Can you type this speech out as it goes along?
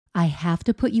I have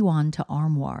to put you on to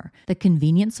Armoire, the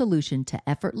convenient solution to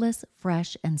effortless,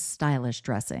 fresh, and stylish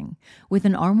dressing. With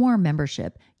an Armoire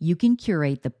membership, you can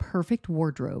curate the perfect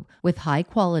wardrobe with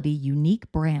high-quality,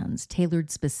 unique brands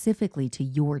tailored specifically to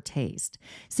your taste.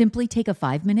 Simply take a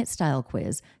 5-minute style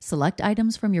quiz, select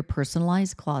items from your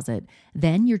personalized closet,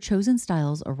 then your chosen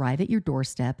styles arrive at your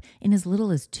doorstep in as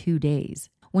little as 2 days.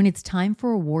 When it's time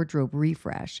for a wardrobe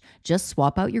refresh, just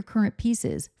swap out your current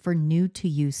pieces for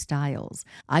new-to-you styles.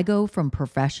 I go from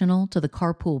professional to the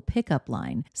carpool pickup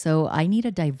line, so I need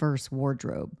a diverse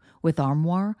wardrobe. With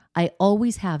Armoire, I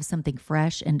always have something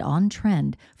fresh and on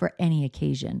trend for any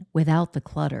occasion, without the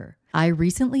clutter. I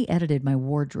recently edited my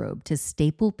wardrobe to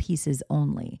staple pieces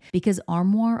only because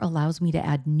Armoire allows me to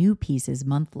add new pieces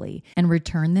monthly and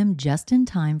return them just in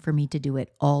time for me to do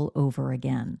it all over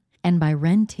again. And by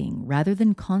renting rather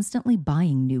than constantly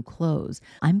buying new clothes,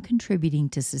 I'm contributing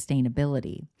to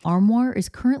sustainability. Armoire is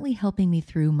currently helping me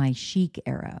through my chic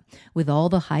era with all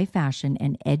the high fashion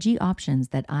and edgy options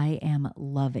that I am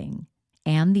loving.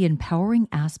 And the empowering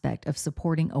aspect of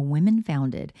supporting a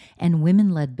women-founded and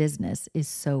women-led business is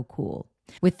so cool.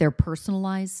 With their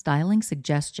personalized styling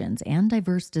suggestions and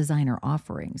diverse designer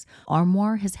offerings,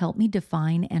 Armoire has helped me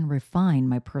define and refine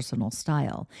my personal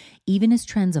style, even as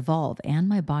trends evolve and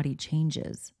my body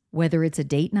changes. Whether it's a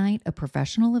date night, a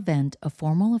professional event, a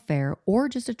formal affair, or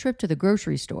just a trip to the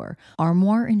grocery store,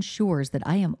 Armoire ensures that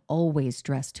I am always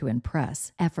dressed to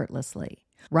impress effortlessly.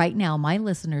 Right now, my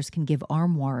listeners can give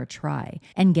Armoire a try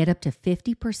and get up to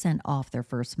 50% off their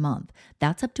first month.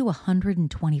 That's up to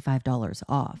 $125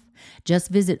 off. Just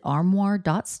visit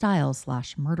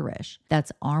armoire.style/murderish.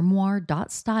 That's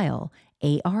armoire.style,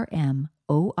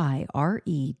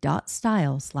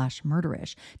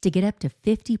 ARMOIRE.style/murderish to get up to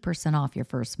 50% off your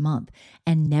first month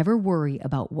and never worry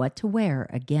about what to wear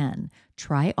again.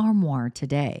 Try Armoire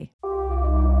today.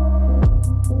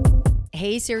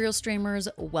 Hey, Serial Streamers,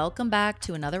 welcome back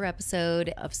to another episode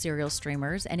of Serial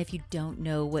Streamers. And if you don't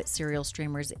know what Serial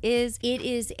Streamers is, it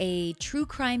is a true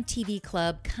crime TV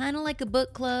club, kind of like a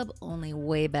book club, only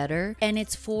way better. And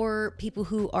it's for people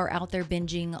who are out there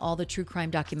binging all the true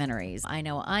crime documentaries. I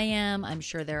know I am. I'm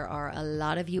sure there are a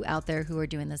lot of you out there who are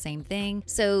doing the same thing.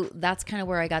 So that's kind of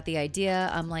where I got the idea.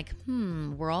 I'm like,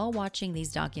 we're all watching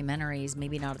these documentaries,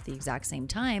 maybe not at the exact same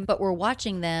time, but we're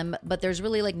watching them, but there's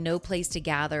really like no place to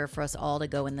gather for us all to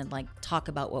go and then like talk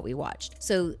about what we watched.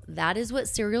 So that is what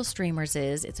Serial Streamers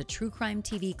is. It's a true crime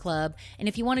TV club. And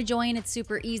if you want to join, it's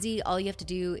super easy. All you have to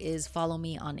do is follow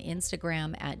me on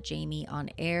Instagram at Jamie on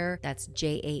Air. That's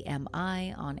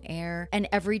JAMI on Air. And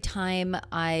every time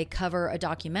I cover a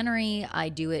documentary, I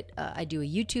do a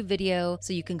YouTube video.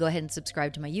 So you can go ahead and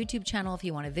subscribe to my YouTube channel if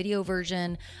you want a video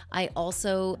version. I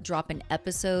also drop an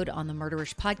episode on the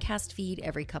Murderish podcast feed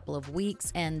every couple of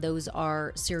weeks. And those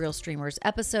are Serial Streamers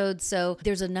episodes. So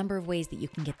there's a number of ways that you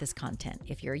can get this content.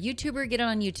 If you're a YouTuber, get it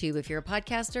on YouTube. If you're a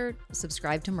podcaster,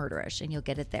 subscribe to Murderish and you'll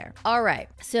get it there. All right.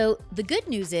 So the good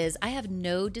news is I have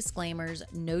no disclaimers,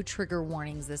 no trigger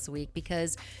warnings this week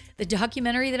because the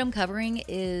documentary that I'm covering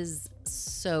is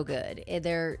so good.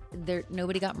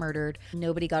 Nobody got murdered.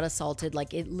 Nobody got assaulted.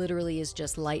 Like it literally is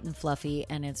just light and fluffy.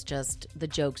 And it's just, the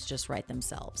jokes just write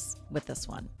themselves with this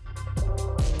one.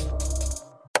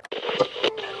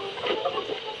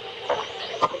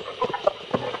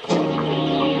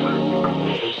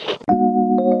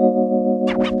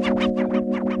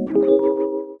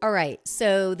 All right,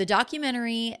 so the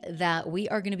documentary that we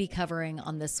are going to be covering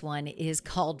on this one is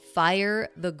called FYRE,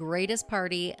 The Greatest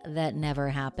Party That Never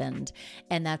Happened.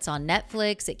 And that's on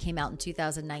Netflix. It came out in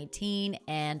 2019.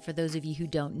 And for those of you who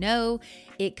don't know,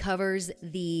 it covers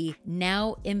the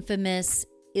now infamous,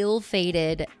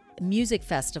 ill-fated music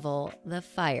festival, the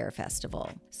FYRE Festival.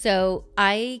 So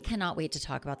I cannot wait to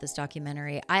talk about this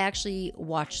documentary. I actually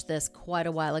watched this quite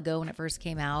a while ago when it first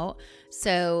came out.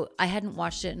 So I hadn't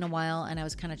watched it in a while and I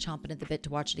was kind of chomping at the bit to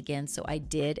watch it again. So I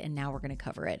did. And now we're going to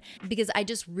cover it because I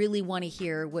just really want to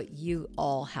hear what you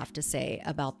all have to say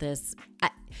about this.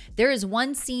 There is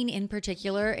one scene in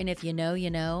particular, and if you know, you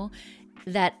know,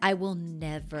 that I will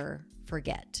never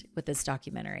forget with this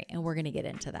documentary, and we're going to get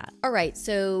into that. All right,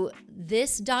 so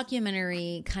this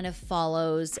documentary kind of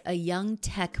follows a young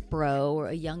tech bro or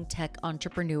a young tech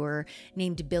entrepreneur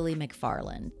named Billy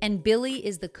McFarland. And Billy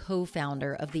is the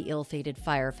co-founder of the ill-fated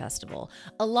FYRE Festival,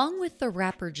 along with the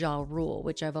rapper Ja Rule,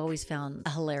 which I've always found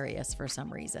hilarious for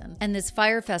some reason. And this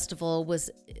FYRE Festival was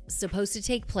supposed to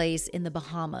take place in the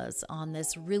Bahamas on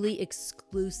this really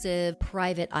exclusive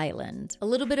private island. A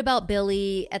little bit about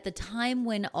Billy. At the time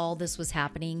when all this was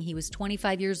happening, he was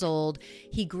 25 years old.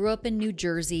 He grew up in New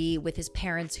Jersey with with his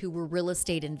parents who were real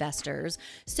estate investors.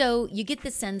 So you get the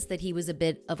sense that he was a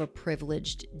bit of a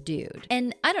privileged dude.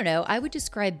 And I don't know, I would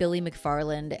describe Billy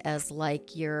McFarland as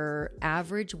like your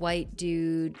average white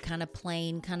dude, kind of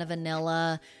plain, kind of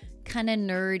vanilla, kind of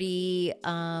nerdy,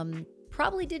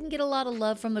 probably didn't get a lot of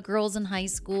love from the girls in high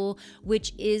school,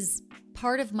 which is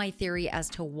part of my theory as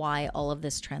to why all of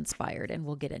this transpired, and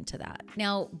we'll get into that.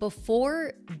 Now,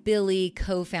 before Billy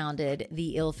co-founded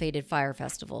the ill-fated FYRE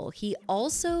Festival, he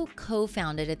also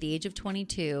co-founded at the age of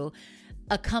 22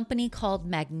 a company called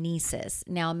Magnesis.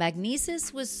 Now,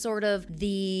 Magnesis was sort of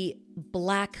the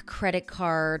black credit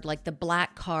card, like the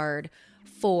black card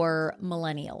for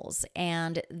millennials.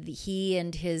 And he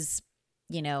and his,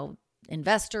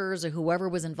 investors or whoever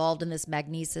was involved in this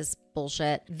Magnesis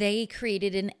bullshit, they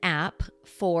created an app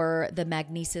for the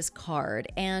Magnesis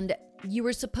card. And you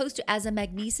were supposed to, as a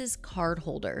Magnesis card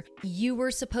holder, you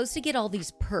were supposed to get all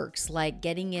these perks, like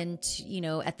getting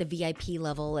into, at the VIP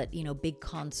level at, big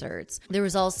concerts. There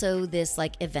was also this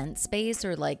like event space,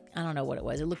 or like, I don't know what it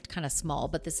was. It looked kind of small,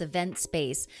 but this event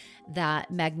space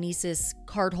that Magnesis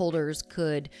card holders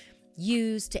could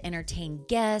use to entertain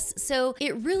guests. So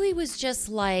it really was just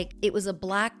like, it was a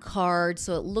black card,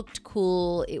 so it looked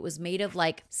cool. It was made of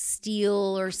like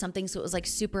steel or something, so it was like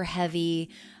super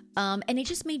heavy. And it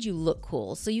just made you look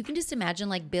cool. So you can just imagine,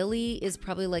 like, Billy is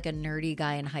probably like a nerdy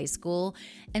guy in high school.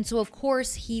 And so of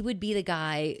course he would be the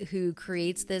guy who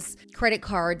creates this credit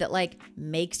card that like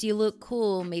makes you look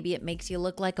cool. Maybe it makes you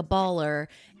look like a baller.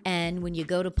 And when you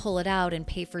go to pull it out and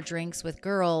pay for drinks with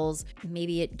girls,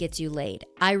 maybe it gets you laid.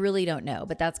 I really don't know,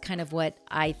 but that's kind of what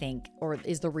I think, or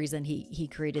is the reason he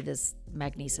created this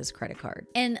Magnesis credit card.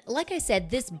 And like I said,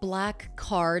 this black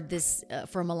card, this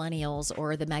for millennials,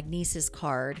 or the Magnesis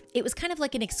card, it was kind of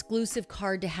like an exclusive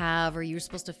card to have, or you were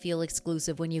supposed to feel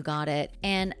exclusive when you got it.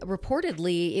 And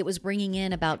reportedly, it was bringing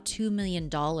in about $2 million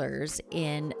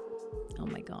in, oh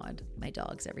my God, my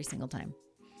dogs every single time.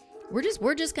 We're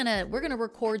gonna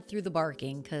record through the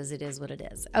barking because it is what it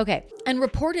is. Okay. And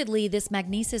reportedly, this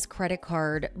Magnesis credit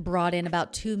card brought in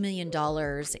about $2 million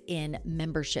in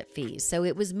membership fees. So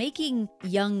it was making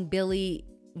young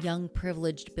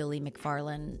privileged Billy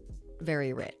McFarland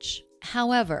very rich.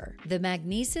 However, the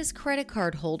Magnesis credit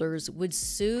card holders would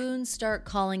soon start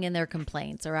calling in their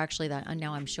complaints, or actually that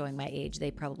now I'm showing my age. They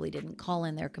probably didn't call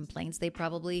in their complaints. They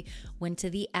probably went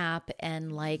to the app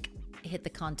and like hit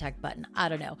the contact button. I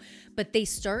don't know. But they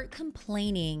start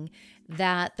complaining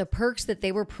that the perks that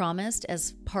they were promised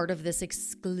as part of this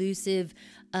exclusive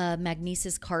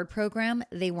Magnesis card program,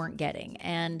 they weren't getting.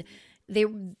 And their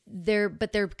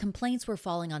complaints were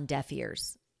falling on deaf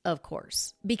ears. Of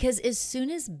course, because as soon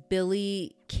as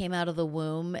Billy came out of the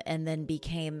womb and then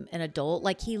became an adult,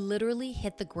 like he literally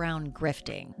hit the ground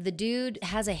grifting. The dude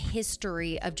has a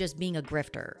history of just being a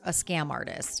grifter, a scam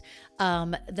artist.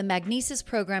 The Magnesis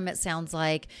program, it sounds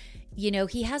like,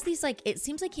 he has these it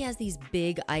seems like he has these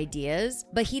big ideas,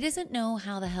 but he doesn't know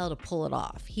how the hell to pull it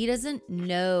off. He doesn't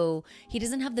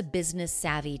have the business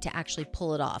savvy to actually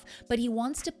pull it off, but he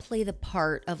wants to play the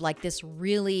part of like this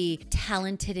really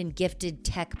talented and gifted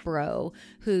tech bro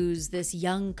who's this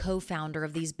young co-founder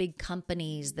of these big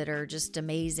companies that are just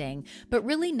amazing. But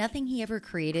really nothing he ever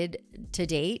created to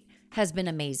date has been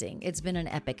amazing. It's been an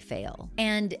epic fail.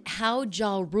 And how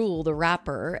Ja Rule, the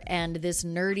rapper, and this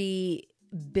nerdy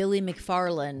Billy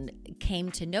McFarland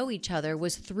came to know each other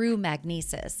was through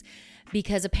Magnesis,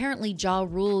 because apparently Ja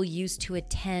Rule used to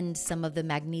attend some of the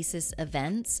Magnesis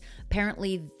events.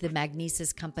 Apparently the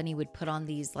Magnesis company would put on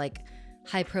these like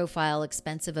high profile,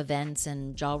 expensive events,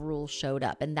 and Ja Rule showed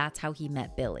up, and that's how he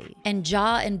met Billy. And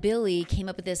Ja and Billy came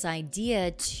up with this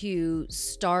idea to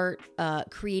start,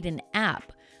 create an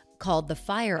app called the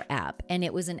FYRE app, and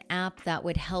it was an app that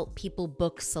would help people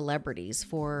book celebrities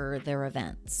for their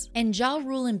events. And Ja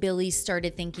Rule and Billy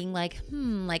started thinking like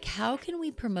how can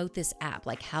we promote this app?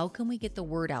 Like, how can we get the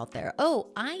word out there? Oh,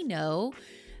 I know.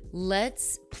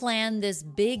 Let's plan this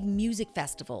big music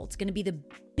festival. It's going to be the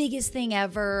biggest thing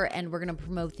ever, and we're going to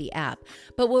promote the app.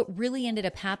 But what really ended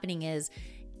up happening is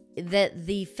that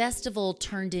the festival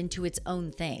turned into its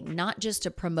own thing, not just to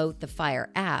promote the FYRE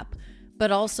app, but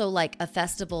also like a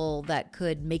festival that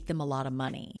could make them a lot of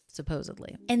money,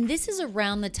 supposedly. And this is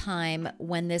around the time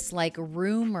when this like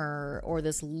rumor or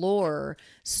this lore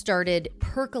started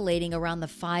percolating around the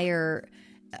FYRE.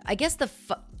 I guess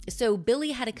so Billy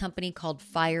had a company called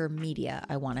FYRE Media,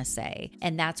 I want to say.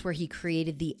 And that's where he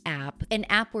created the app, an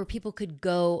app where people could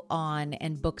go on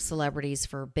and book celebrities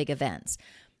for big events.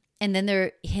 And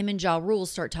then him and Ja Rule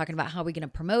start talking about how we're going to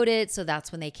promote it. So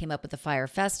that's when they came up with the FYRE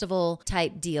Festival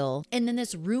type deal. And then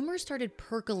this rumor started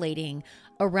percolating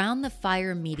around the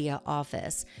FYRE media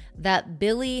office that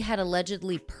Billy had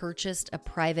allegedly purchased a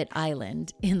private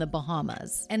island in the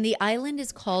Bahamas. And the island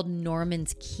is called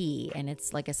Norman's Key. And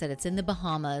it's, like I said, it's in the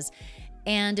Bahamas.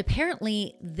 And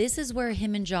apparently this is where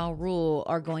him and Ja Rule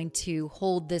are going to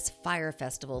hold this FYRE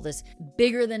Festival, this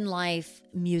bigger than life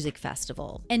music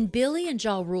festival. And Billy and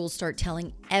Ja Rule start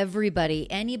telling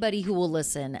anybody who will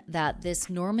listen, that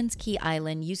this Norman's Key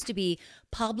Island used to be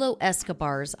Pablo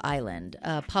Escobar's island.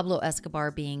 Pablo Escobar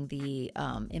being the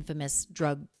infamous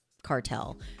drug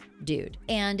cartel dude.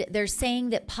 And they're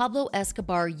saying that Pablo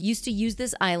Escobar used to use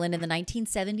this island in the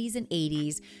 1970s and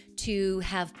 80s to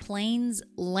have planes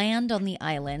land on the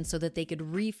island so that they could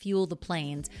refuel the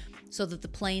planes, so that the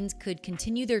planes could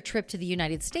continue their trip to the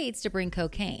United States to bring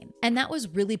cocaine. And that was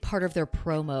really part of their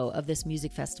promo of this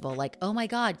music festival. Like, oh my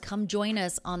God, come join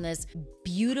us on this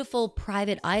beautiful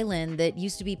private island that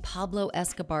used to be Pablo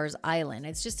Escobar's island.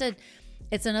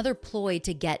 It's another ploy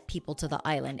to get people to the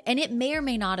island. And it may or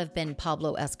may not have been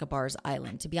Pablo Escobar's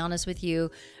island. To be honest with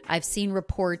you, I've seen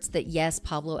reports that yes,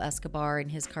 Pablo Escobar and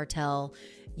his cartel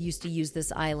used to use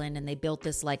this island, and they built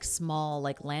this like small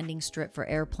like landing strip for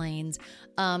airplanes.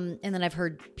 And then I've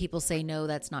heard people say, no,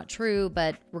 that's not true.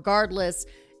 But regardless,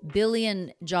 Billy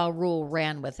and Ja Rule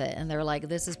ran with it, and they're like,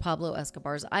 this is Pablo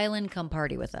Escobar's island, come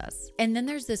party with us. And then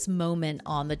there's this moment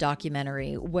on the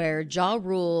documentary where Ja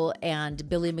Rule and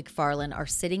Billy McFarland are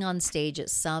sitting on stage at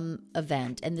some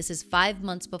event, and this is 5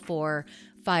 months before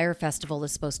FYRE Festival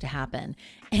is supposed to happen.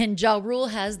 And Ja Rule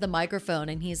has the microphone,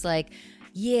 and he's like,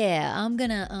 yeah, I'm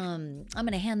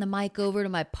gonna hand the mic over to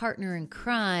my partner in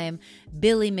crime,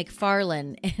 Billy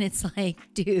McFarland. And it's like,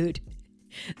 dude,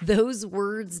 those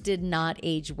words did not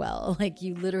age well. Like,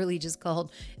 you literally just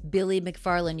called Billy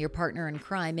McFarland your partner in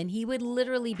crime, and he would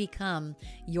literally become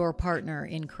your partner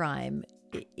in crime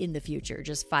in the future,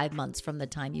 just 5 months from the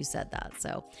time you said that.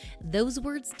 So those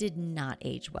words did not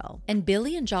age well. And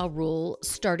Billy and Ja Rule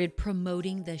started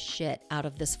promoting the shit out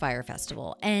of this FYRE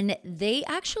Festival, and they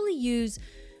actually use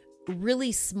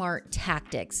really smart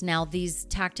tactics. Now, these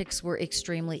tactics were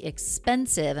extremely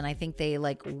expensive, and I think they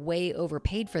like way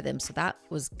overpaid for them. So that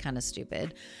was kind of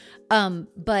stupid.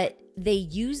 But they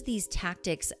use these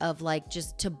tactics of like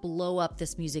just to blow up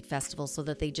this music festival so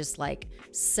that they just like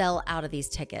sell out of these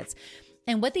tickets.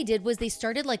 And what they did was they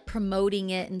started like promoting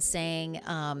it and saying,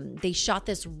 they shot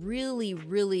this really,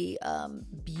 really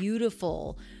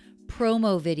beautiful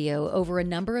promo video over a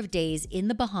number of days in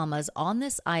the Bahamas on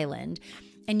this island.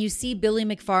 And you see Billy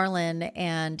McFarland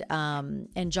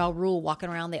and Ja Rule walking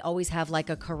around. They always have like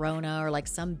a Corona or like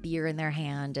some beer in their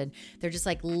hand. And they're just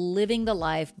like living the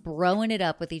life, broing it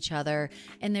up with each other.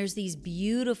 And there's these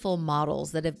beautiful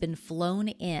models that have been flown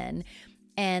in.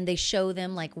 And they show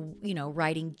them like, you know,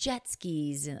 riding jet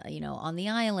skis, you know, on the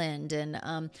island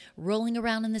and rolling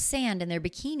around in the sand in their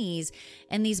bikinis.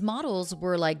 And these models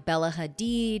were like Bella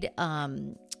Hadid,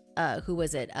 who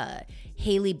was it?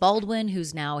 Hailey Baldwin,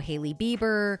 who's now Hailey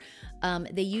Bieber.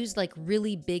 They used like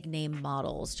really big name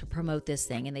models to promote this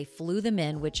thing, and they flew them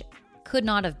in, which could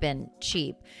not have been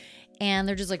cheap. And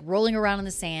they're just like rolling around in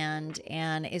the sand.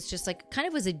 And it's just like kind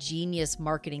of was a genius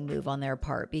marketing move on their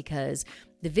part, because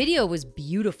the video was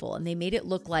beautiful and they made it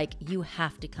look like you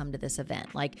have to come to this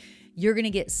event. Like, you're going to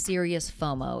get serious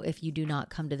FOMO if you do not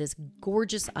come to this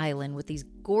gorgeous island with these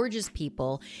gorgeous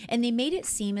people. And they made it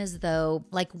seem as though,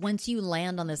 like, once you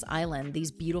land on this island,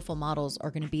 these beautiful models are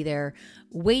going to be there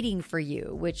waiting for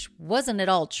you, which wasn't at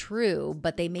all true,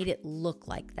 but they made it look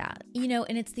like that. You know,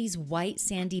 and it's these white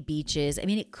sandy beaches. I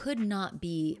mean, it could not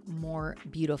be more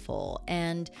beautiful.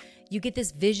 And you get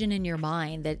this vision in your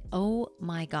mind that, oh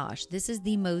my gosh, this is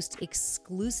the most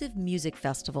exclusive music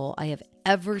festival I have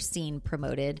ever seen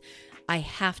promoted. I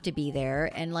have to be there.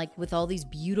 And like with all these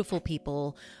beautiful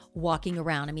people walking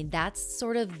around, I mean, that's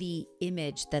sort of the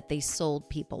image that they sold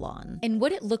people on. And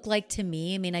what it looked like to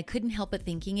me, I mean, I couldn't help but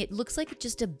thinking it looks like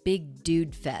just a big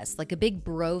dude fest, like a big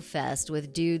bro fest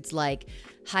with dudes like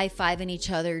high-fiving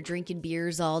each other, drinking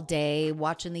beers all day,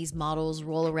 watching these models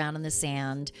roll around in the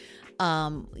sand.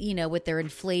 You know, with their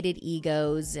inflated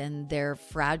egos and their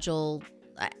fragile,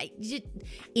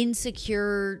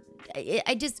 insecure,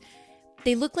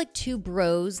 they look like two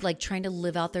bros, like trying to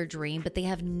live out their dream, but they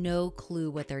have no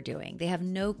clue what they're doing. They have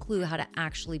no clue how to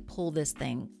actually pull this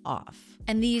thing off.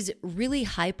 And these really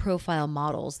high profile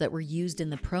models that were used in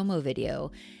the promo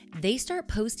video, they start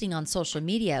posting on social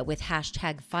media with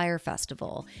hashtag FYRE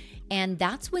Festival. And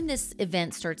that's when this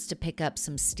event starts to pick up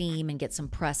some steam and get some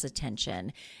press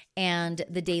attention. And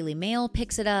the Daily Mail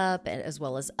picks it up, as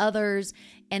well as others.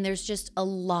 And there's just a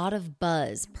lot of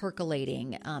buzz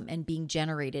percolating and being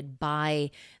generated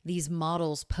by these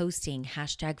models posting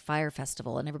hashtag FYRE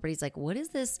Festival. And everybody's like, what is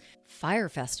this FYRE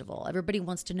Festival? Everybody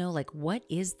wants to know, like, what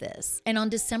is this? And on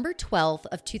December 12th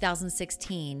of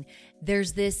 2016,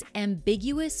 there's this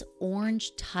ambiguous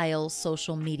orange tile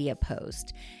social media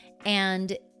post.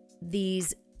 And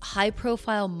these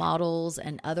high-profile models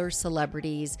and other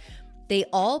celebrities, they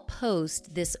all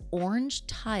post this orange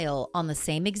tile on the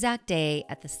same exact day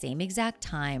at the same exact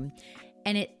time.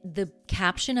 And the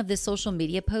caption of this social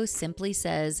media post simply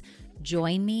says,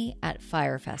 "Join me at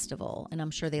FYRE Festival." And I'm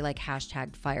sure they like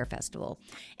hashtagged FYRE Festival.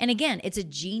 And again, it's a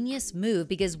genius move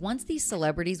because once these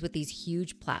celebrities with these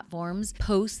huge platforms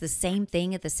post the same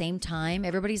thing at the same time,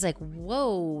 everybody's like,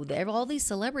 whoa, all these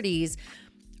celebrities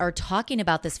are talking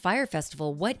about this FYRE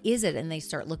Festival. What is it? And they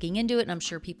start looking into it. And I'm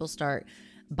sure people start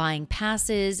buying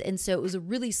passes. And so it was a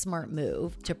really smart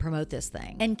move to promote this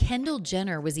thing. And Kendall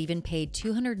Jenner was even paid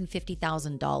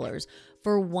 $250,000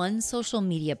 for one social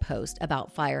media post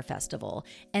about FYRE Festival.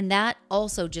 And that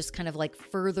also just kind of like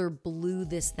further blew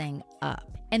this thing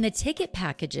up. And the ticket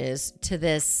packages to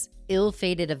this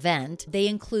ill-fated event, they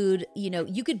include,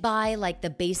 you could buy like the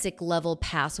basic level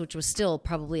pass, which was still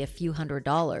probably a few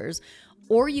 $100s.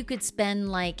 Or you could spend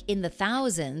like in the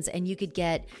thousands and you could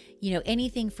get,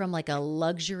 anything from like a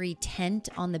luxury tent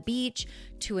on the beach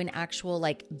to an actual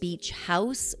like beach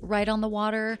house right on the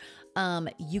water.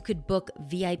 You could book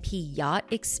VIP yacht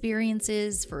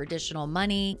experiences for additional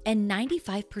money. And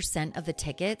 95% of the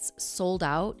tickets sold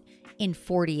out in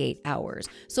 48 hours.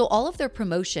 So all of their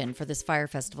promotion for this FYRE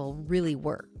Festival really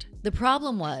worked. The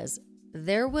problem was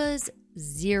there was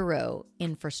zero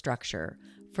infrastructure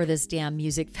for this damn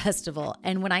music festival.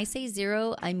 And when I say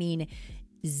zero, I mean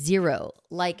zero.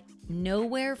 Like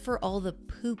nowhere for all the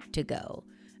poop to go.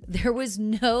 There was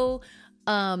no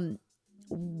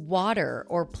water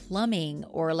or plumbing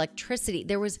or electricity.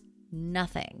 There was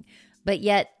nothing. But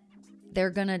yet they're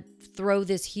going to throw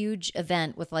this huge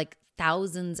event with like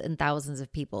thousands and thousands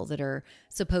of people that are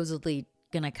supposedly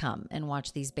going to come and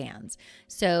watch these bands.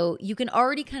 So you can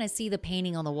already kind of see the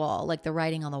painting on the wall, like the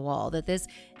writing on the wall, that this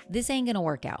ain't going to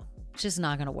work out. It's just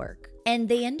not going to work. And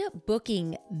they end up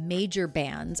booking major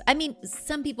bands. I mean,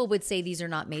 some people would say these are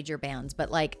not major bands,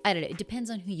 but like, I don't know, it depends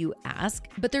on who you ask,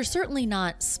 but they're certainly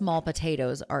not small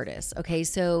potatoes artists. Okay.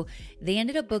 So they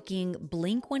ended up booking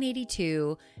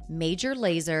Blink-182, Major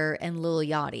Lazer, and Lil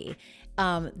Yachty.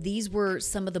 These were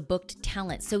some of the booked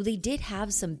talent. So they did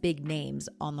have some big names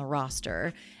on the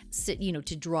roster,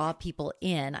 to draw people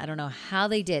in. I don't know how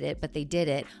they did it, but they did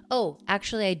it. Oh,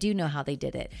 actually, I do know how they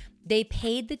did it. They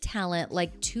paid the talent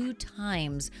like 2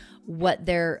 times what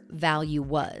their value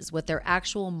was, what their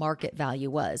actual market value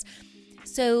was.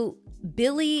 So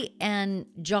Billy and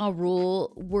Ja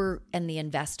Rule and the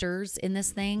investors in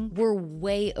this thing were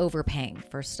way overpaying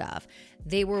for stuff.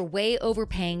 They were way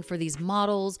overpaying for these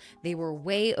models. They were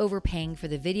way overpaying for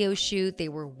the video shoot. They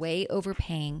were way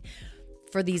overpaying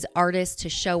for these artists to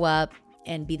show up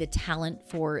and be the talent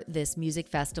for this music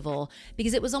festival,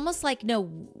 because it was almost like,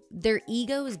 no, their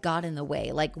egos got in the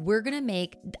way. Like, we're going to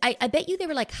make, I bet you they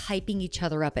were like hyping each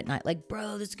other up at night. Like,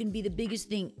 bro, this is going to be the biggest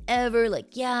thing ever.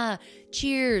 Like, yeah,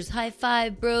 cheers, high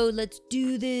five, bro. Let's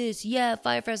do this. Yeah,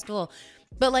 FYRE Festival.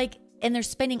 But like, and they're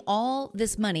spending all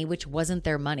this money, which wasn't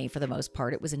their money for the most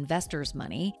part. It was investors'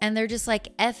 money. And they're just like,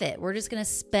 F it. We're just going to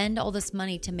spend all this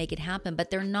money to make it happen.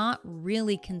 But they're not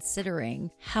really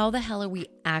considering how the hell are we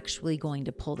actually going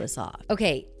to pull this off?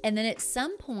 Okay. And then at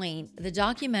some point, the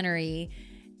documentary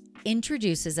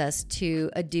introduces us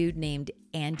to a dude named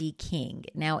Andy King.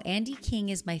 Now, Andy King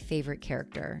is my favorite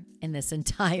character in this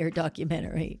entire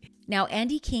documentary. Now,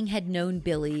 Andy King had known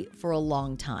Billy for a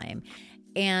long time.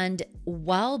 And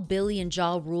while Billy and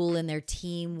Ja Rule and their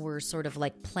team were sort of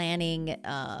like planning,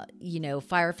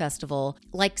 FYRE Festival,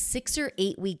 like 6 or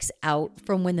 8 weeks out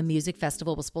from when the music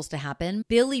festival was supposed to happen,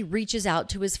 Billy reaches out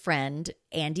to his friend,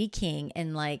 Andy King,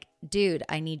 and like, dude,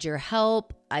 I need your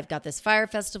help. I've got this FYRE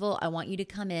Festival. I want you to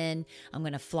come in. I'm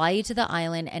going to fly you to the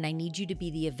island and I need you to be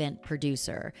the event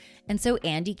producer. And so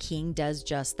Andy King does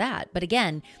just that. But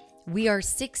again, we are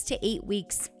 6 to 8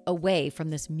 weeks away from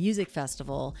this music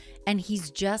festival, and he's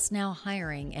just now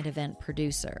hiring an event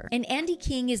producer. And Andy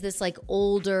King is this like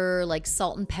older, like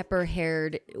salt and pepper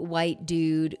haired white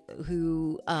dude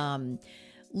who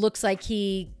looks like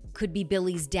he could be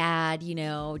Billy's dad,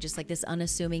 just like this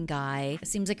unassuming guy.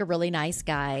 Seems like a really nice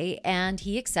guy, and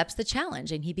he accepts the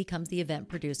challenge and he becomes the event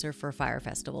producer for FYRE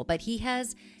Festival. But he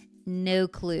has no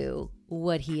clue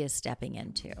what he is stepping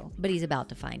into, but he's about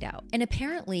to find out. And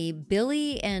apparently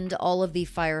Billy and all of the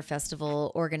FYRE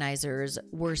Festival organizers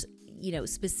were,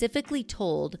 specifically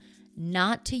told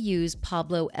not to use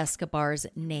Pablo Escobar's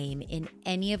name in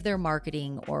any of their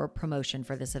marketing or promotion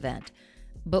for this event.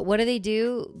 But what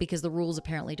do? Because the rules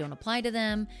apparently don't apply to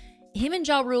them. Him and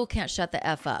Ja Rule can't shut the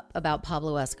F up about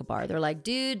Pablo Escobar. They're like,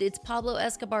 dude, it's Pablo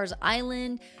Escobar's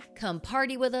island. Come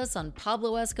party with us on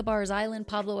Pablo Escobar's island.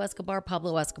 Pablo Escobar,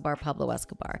 Pablo Escobar, Pablo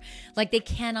Escobar. Like, they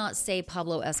cannot say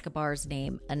Pablo Escobar's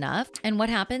name enough. And what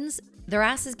happens? Their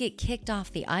asses get kicked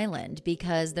off the island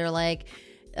because they're like,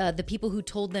 the people who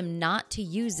told them not to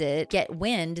use it get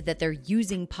wind that they're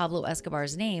using Pablo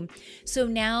Escobar's name. So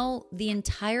now the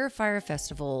entire FYRE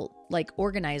Festival,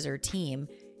 organizer team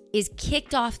is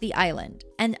kicked off the island.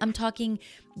 And I'm talking,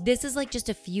 this is just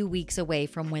a few weeks away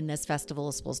from when this festival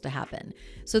is supposed to happen.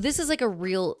 So this is a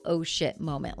real oh shit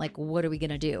moment. What are we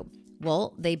gonna do?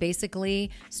 Well, they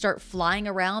basically start flying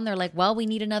around. They're like, well, we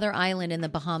need another island in the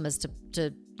Bahamas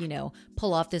to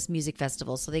pull off this music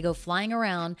festival. So they go flying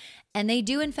around and they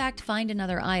do in fact find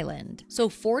another island. So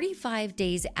 45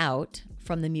 days out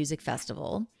from the music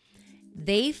festival,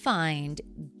 they find,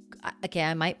 okay,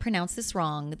 I might pronounce this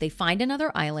wrong. They find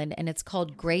another island and it's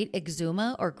called Great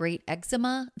Exuma or Great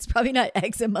Eczema. It's probably not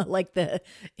eczema like the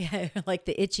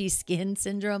itchy skin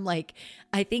syndrome.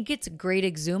 I think it's Great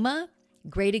Exuma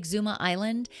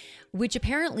Island, which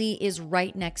apparently is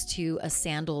right next to a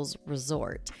sandals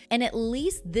resort. And at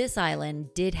least this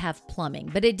island did have plumbing,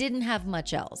 but it didn't have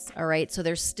much else. All right. So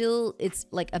it's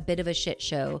a bit of a shit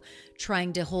show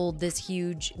trying to hold this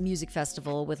huge music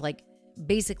festival with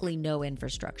basically no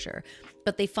infrastructure.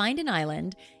 But they find an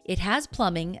island. It has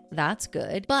plumbing. That's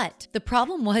good. But the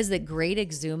problem was that Great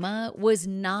Exuma was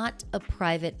not a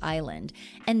private island.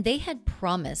 And they had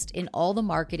promised in all the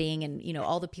marketing and,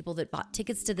 all the people that bought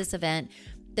tickets to this event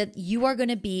that you are going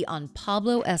to be on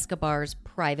Pablo Escobar's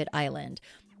private island.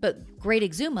 But Great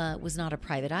Exuma was not a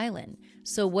private island.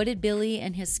 So what did Billy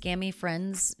and his scammy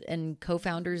friends and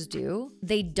co-founders do?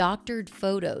 They doctored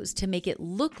photos to make it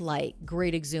look like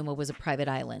Great Exuma was a private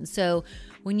island. So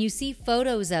when you see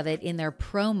photos of it in their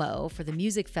promo for the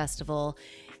music festival,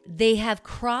 they have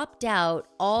cropped out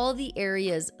all the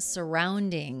areas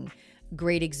surrounding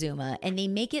Great Exuma and they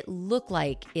make it look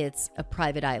like it's a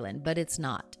private island, but it's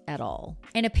not at all.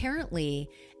 And apparently,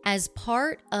 as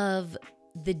part of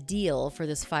the deal for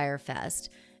this FYRE Fest,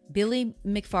 Billy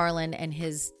McFarland and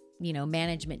his,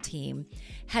 management team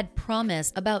had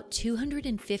promised about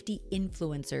 250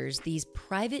 influencers these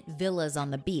private villas on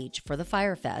the beach for the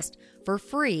FYRE Fest for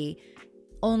free.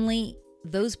 Only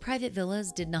those private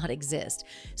villas did not exist.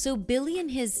 So Billy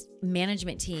and his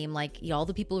management team, all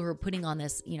the people who are putting on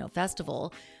this,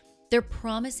 festival, they're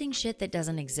promising shit that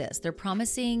doesn't exist. They're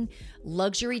promising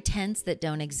luxury tents that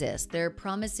don't exist. They're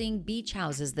promising beach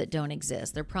houses that don't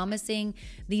exist. They're promising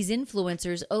these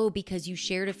influencers, because you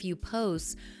shared a few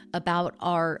posts about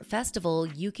our festival,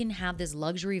 you can have this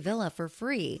luxury villa for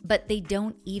free. But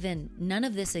none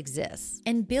of this exists.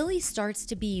 And Billy starts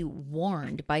to be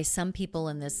warned by some people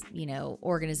in this,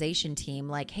 organization team,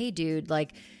 hey, dude,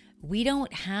 we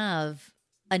don't have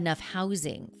enough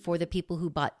housing for the people who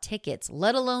bought tickets,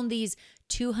 let alone these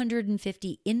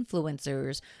 250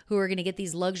 influencers who are going to get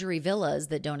these luxury villas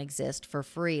that don't exist for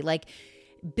free.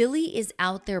 Billy is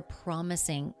out there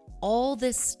promising all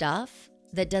this stuff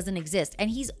that doesn't exist. And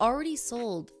he's already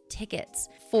sold tickets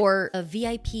for a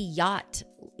VIP yacht,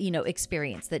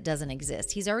 experience that doesn't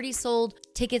exist. He's already sold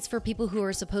tickets for people who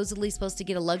are supposedly supposed to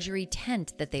get a luxury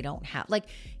tent that they don't have.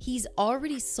 He's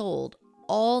already sold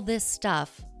all this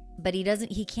stuff, but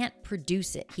he can't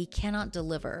produce it. He cannot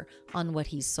deliver on what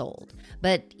he's sold.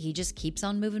 But he just keeps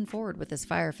on moving forward with this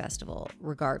FYRE Festival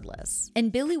regardless.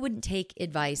 And Billy wouldn't take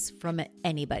advice from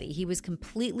anybody. He was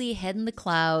completely head in the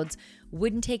clouds,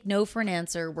 wouldn't take no for an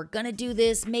answer. We're going to do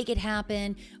this, make it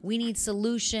happen. We need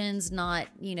solutions, not,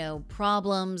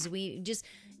 problems. We just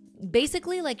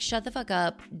basically shut the fuck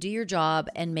up, do your job,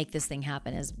 and make this thing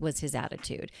happen was his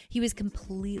attitude. He was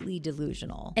completely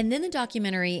delusional. And then the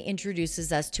documentary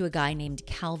introduces us to a guy named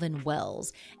Calvin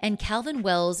Wells. And Calvin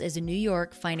Wells is a New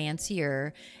York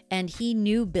financier, and he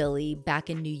knew Billy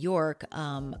back in New York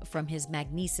from his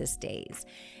Magnesis days.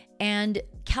 And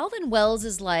Calvin Wells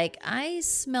is like, I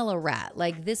smell a rat.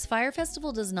 This FYRE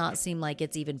Festival does not seem like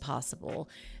it's even possible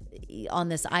on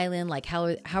this island. How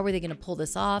are they going to pull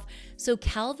this off? So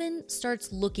Calvin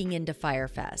starts looking into FYRE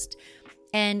Fest.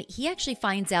 And he actually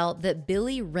finds out that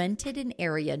Billy rented an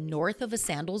area north of a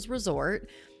sandals resort.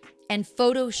 and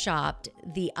photoshopped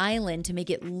the island to make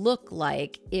it look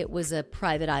like it was a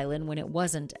private island when it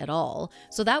wasn't at all.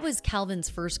 So that was Calvin's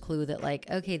first clue that like,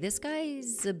 okay, this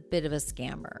guy's a bit of a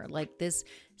scammer. Like this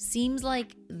seems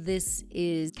like this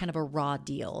is kind of a raw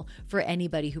deal for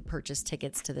anybody who purchased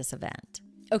tickets to this event.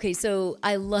 Okay, so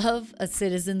I love a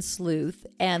citizen sleuth,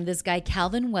 and this guy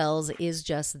Calvin Wells is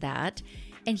just that.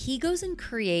 And he goes and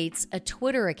creates a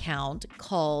Twitter account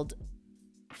called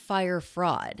FYRE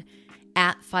 @FYRE.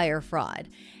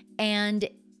 And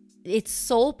its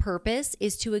sole purpose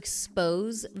is to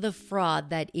expose the fraud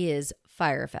that is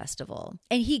FYRE Festival.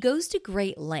 And he goes to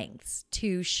great lengths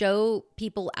to show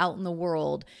people out in the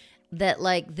world that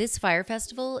like this FYRE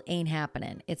Festival ain't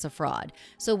happening. It's a fraud.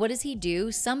 So what does he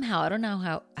do? Somehow, I don't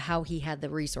know how he had the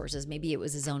resources. Maybe it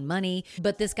was his own money.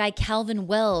 But this guy, Calvin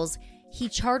Wells, he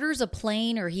charters a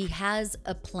plane, or he has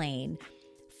a plane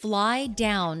fly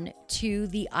down to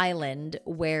the island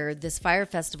where this FYRE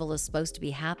Festival is supposed to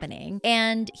be happening.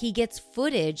 And he gets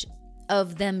footage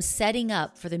of them setting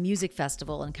up for the music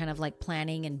festival and kind of like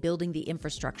planning and building the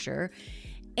infrastructure.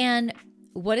 And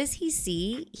what does he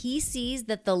see? He sees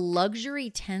that the luxury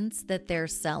tents that they're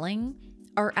selling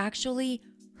are actually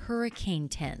hurricane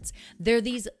tents. They're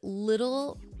these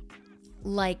little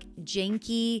like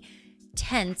janky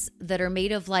tents that are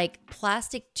made of like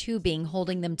plastic tubing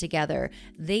holding them together.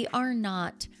 They are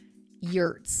not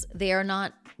yurts. They are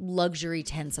not luxury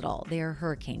tents at all. They are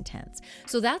hurricane tents.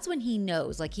 So that's when he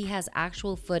knows, like he has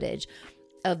actual footage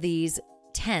of these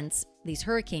tents, these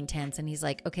hurricane tents, and he's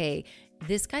like, okay,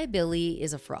 this guy Billy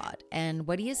is a fraud, and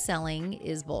what he is selling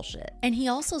is bullshit. And he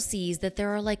also sees that there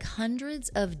are like hundreds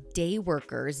of day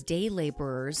workers, day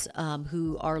laborers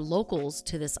who are locals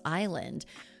to this island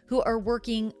who are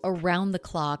working around the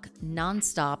clock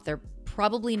nonstop. They're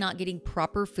probably not getting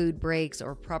proper food breaks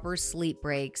or proper sleep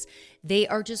breaks. They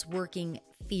are just working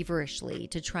feverishly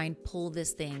to try and pull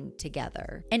this thing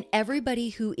together. And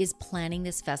everybody who is planning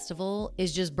this festival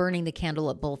is just burning the candle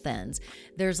at both ends.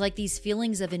 There's like these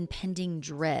feelings of impending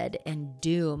dread and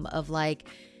doom of like,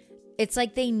 it's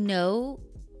like they know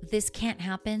this can't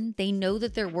happen. They know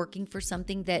that they're working for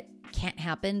something that can't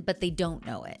happen, but they don't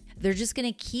know it. They're just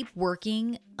going to keep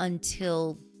working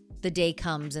until the day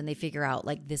comes and they figure out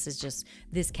like this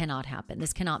cannot happen.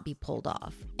 This cannot be pulled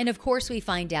off. And of course we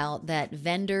find out that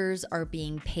vendors are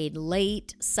being paid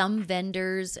late. Some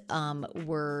vendors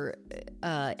were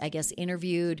I guess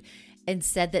interviewed and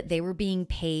said that they were being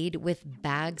paid with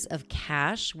bags of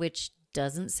cash, which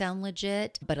doesn't sound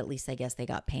legit, but at least I guess they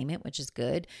got payment, which is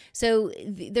good. So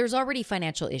there's already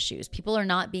financial issues. People are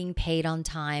not being paid on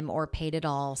time or paid at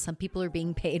all. Some people are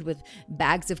being paid with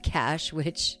bags of cash,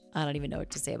 which I don't even know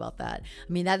what to say about that.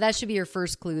 I mean, that should be your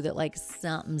first clue that like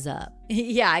something's up.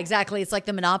 Yeah, exactly. It's like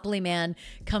the Monopoly man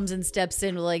comes and steps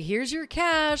in like, here's your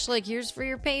cash, like here's for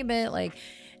your payment. Like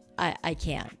I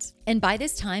can't. And by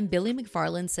this time, Billy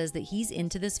McFarland says that he's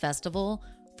into this festival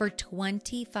for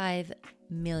 $25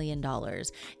 million.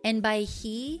 And by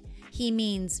he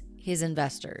means his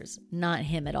investors, not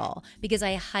him at all. Because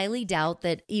I highly doubt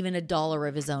that even $1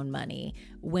 of his own money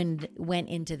went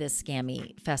into this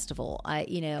scammy festival.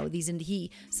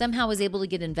 He somehow was able to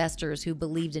get investors who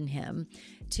believed in him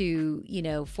to,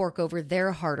 fork over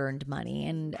their hard-earned money.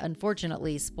 And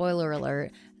unfortunately, spoiler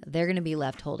alert, they're going to be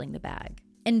left holding the bag.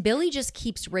 And Billy just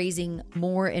keeps raising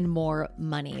more and more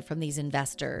money from these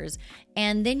investors.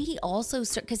 And then he also,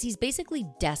 because he's basically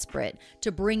desperate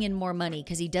to bring in more money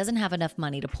because he doesn't have enough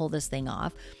money to pull this thing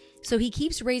off. So he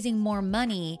keeps raising more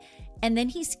money. And then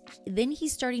he's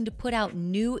starting to put out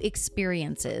new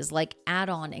experiences, like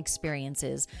add-on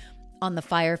experiences on the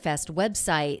FYRE Fest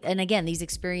website. And again, these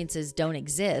experiences don't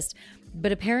exist.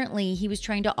 But apparently he was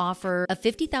trying to offer a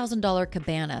 $50,000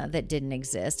 cabana that didn't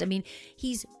exist. I mean,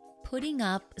 he's putting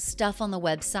up stuff on the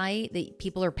website that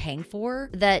people are paying for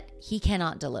that he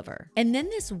cannot deliver. And then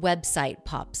this website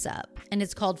pops up and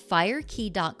it's called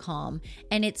FYREkey.com,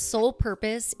 and its sole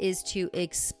purpose is to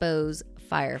expose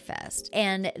FYRE Fest.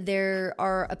 And there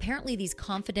are apparently these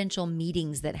confidential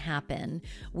meetings that happen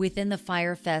within the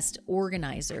FYRE Fest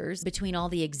organizers between all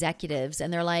the executives.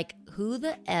 And they're like, who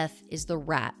the F is the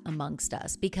rat amongst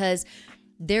us? Because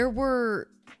there were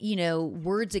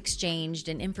words exchanged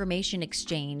and information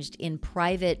exchanged in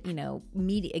private,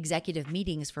 executive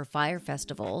meetings for FYRE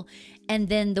Festival. And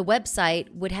then the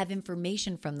website would have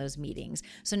information from those meetings.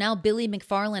 So now Billy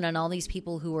McFarland and all these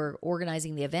people who are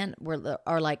organizing the event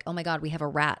are like, oh my God, we have a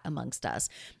rat amongst us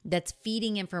that's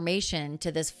feeding information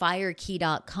to this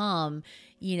FYREkey.com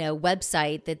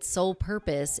website that's sole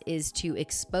purpose is to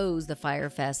expose the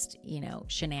FYRE Fest,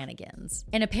 shenanigans.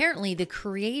 And apparently the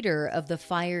creator of the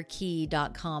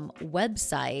FYREkey.com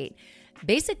website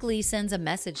basically sends a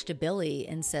message to Billy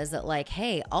and says that like,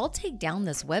 hey, I'll take down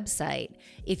this website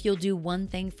if you'll do one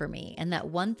thing for me. And that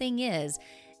one thing is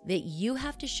that you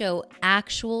have to show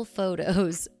actual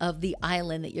photos of the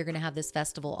island that you're going to have this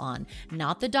festival on,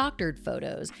 not the doctored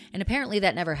photos. And apparently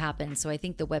that never happened. So I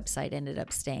think the website ended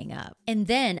up staying up. And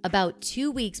then about 2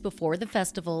 weeks before the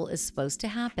festival is supposed to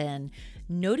happen,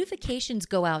 notifications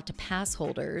go out to pass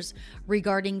holders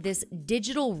regarding this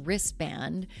digital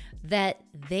wristband that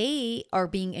they are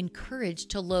being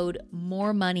encouraged to load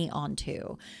more money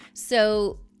onto.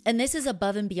 And this is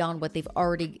above and beyond what they've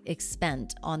already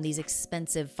spent on these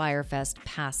expensive FYRE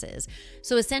passes.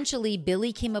 So essentially,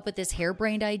 Billy came up with this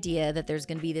harebrained idea that there's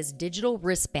going to be this digital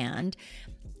wristband.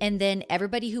 And then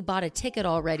everybody who bought a ticket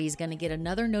already is going to get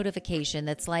another notification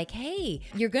that's like, hey,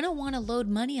 you're going to want to load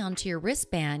money onto your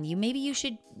wristband. Maybe you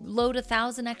should load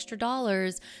 $1,000 extra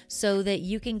so that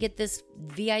you can get this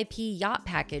VIP yacht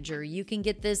package, or you can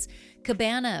get this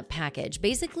cabana package.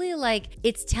 Basically, like,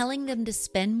 it's telling them to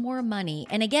spend more money.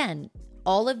 And again,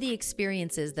 all of the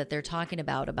experiences that they're talking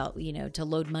about, to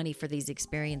load money for these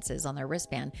experiences on their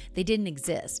wristband, they didn't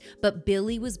exist. But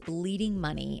Billy was bleeding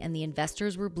money and the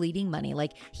investors were bleeding money.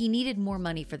 Like, he needed more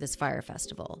money for this FYRE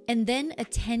festival. And then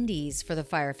attendees for the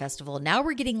FYRE festival, now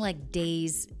we're getting like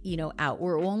days, out.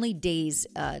 We're only days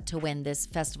to when this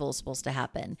festival is supposed to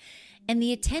happen. And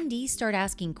the attendees start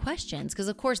asking questions because,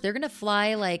 of course, they're going to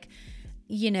fly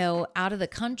out of the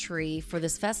country for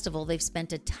this festival. They've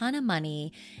spent a ton of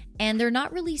money and they're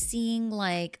not really seeing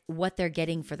like what they're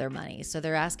getting for their money. So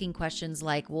they're asking questions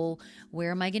like, well,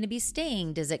 where am I going to be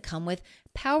staying? Does it come with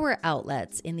power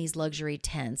outlets in these luxury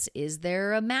tents? Is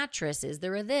there a mattress? Is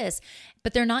there a this?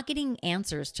 But they're not getting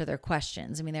answers to their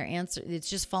questions. I mean, it's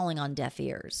just falling on deaf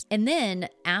ears. And then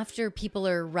after people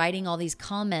are writing all these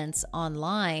comments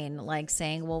online, like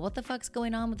saying, well, what the fuck's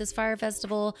going on with this FYRE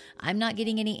festival? I'm not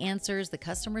getting any answers. The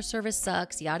customer service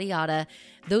sucks, yada, yada.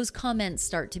 Those comments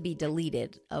start to be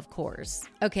deleted, of course.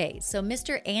 Okay, so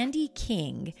Mr. Andy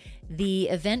King, the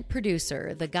event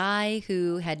producer, the guy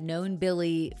who had known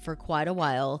Billy for quite a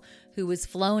while, who was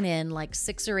flown in like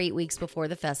 6 or 8 weeks before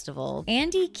the festival,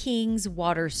 Andy King's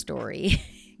water story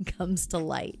comes to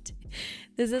light.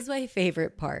 This is my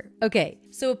favorite part. Okay,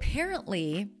 so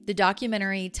apparently the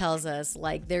documentary tells us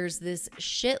like there's this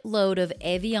shitload of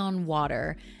Evian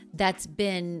water that's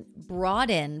been brought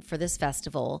in for this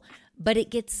festival, but it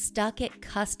gets stuck at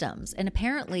customs. And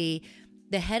apparently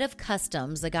the head of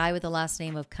customs, the guy with the last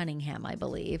name of Cunningham, I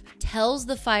believe, tells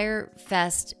the FYRE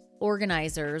Fest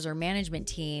organizers or management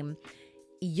team,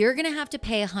 you're going to have to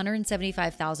pay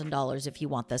 $175,000 if you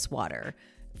want this water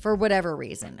for whatever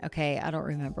reason. Okay, I don't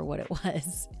remember what it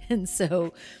was. And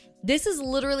so this is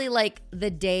literally like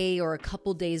the day or a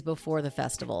couple days before the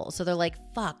festival. So they're like,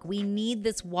 fuck, we need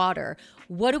this water.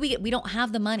 What do we get? We don't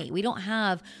have the money. We don't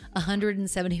have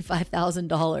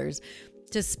 $175,000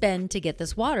 to spend to get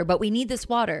this water, but we need this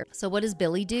water. So what does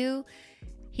Billy do?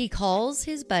 He calls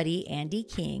his buddy, Andy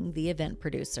King, the event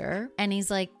producer, and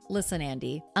he's like, listen,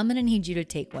 Andy, I'm going to need you to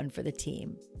take one for the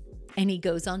team. And he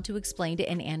goes on to explain to,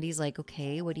 and Andy's like,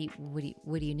 okay, what do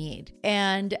you need?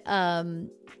 And,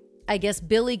 I guess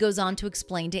Billy goes on to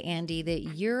explain to Andy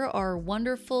that you're our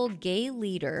wonderful gay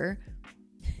leader.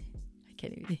 I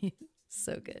can't even,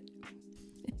 so good.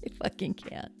 I fucking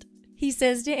can't. He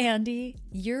says to Andy,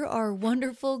 you're our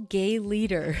wonderful gay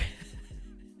leader.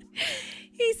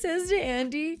 He says to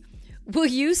Andy, will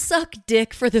you suck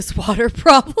dick for this water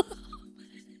problem?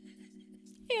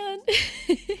 And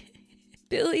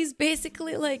Billy's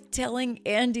basically like telling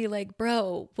Andy, like,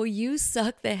 bro, will you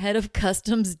suck the head of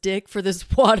customs dick for this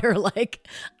water? Like,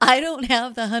 I don't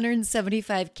have the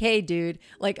 $175K, dude.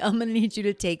 Like, I'm going to need you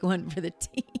to take one for the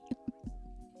team.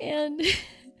 And,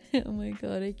 oh my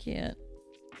God, I can't.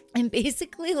 And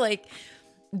basically, like,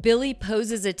 Billy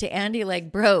poses it to Andy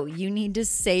like, bro, you need to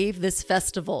save this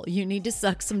festival. You need to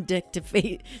suck some dick to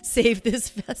save this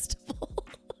festival.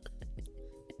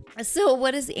 So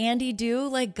what does Andy do?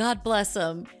 Like, God bless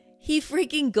him. He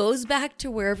freaking goes back to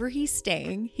wherever he's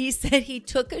staying. He said he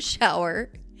took a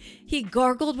shower. He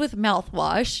gargled with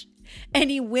mouthwash. And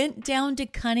he went down to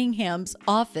Cunningham's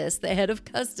office, the head of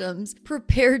customs,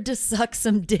 prepared to suck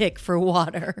some dick for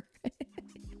water.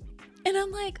 And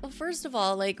I'm like, well, first of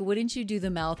all, like, wouldn't you do the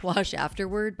mouthwash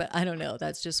afterward? But I don't know.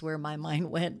 That's just where my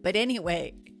mind went. But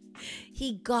anyway,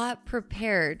 he got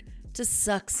prepared to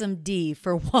suck some D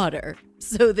for water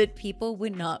so that people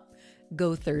would not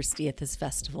go thirsty at this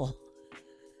festival.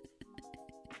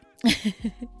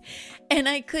 And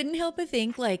I couldn't help but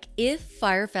think, like, if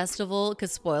FYRE Festival,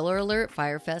 because spoiler alert,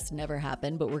 FYRE Fest never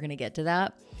happened, but we're going to get to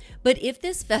that. But if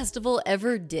this festival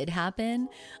ever did happen,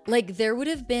 like there would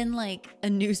have been like a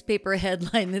newspaper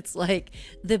headline that's like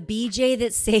the BJ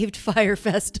that saved FYRE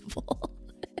Festival.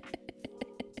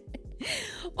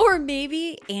 Or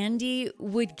maybe Andy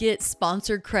would get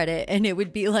sponsored credit and it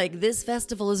would be like, this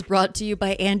festival is brought to you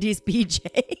by Andy's BJ.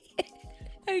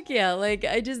 Like, yeah, like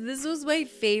this was my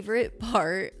favorite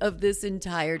part of this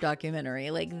entire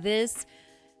documentary. Like this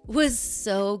was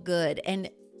so good. And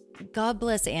God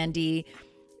bless Andy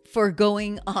for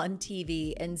going on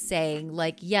TV and saying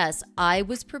like, yes, I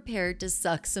was prepared to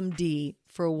suck some D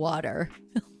for water.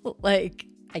 Like,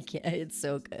 I can't, it's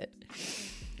so good.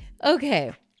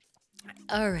 Okay.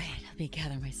 All right, let me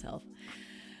gather myself.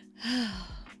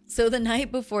 So the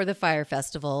night before the FYRE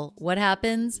Festival, what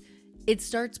happens? It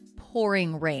starts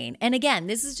pouring rain. And again,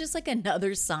 this is just like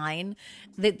another sign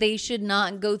that they should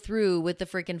not go through with the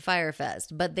freaking FYRE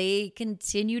Fest, but they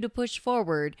continue to push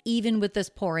forward even with this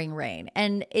pouring rain.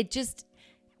 And it's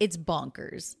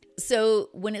bonkers. So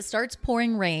when it starts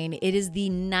pouring rain, it is the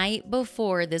night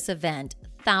before this event.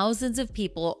 Thousands of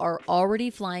people are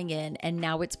already flying in and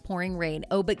now it's pouring rain.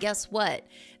 Oh, but guess what?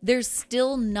 They're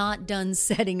still not done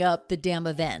setting up the damn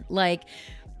event. Like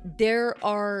there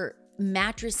are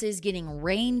mattresses getting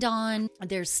rained on.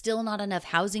 There's still not enough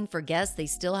housing for guests. They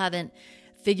still haven't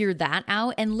figured that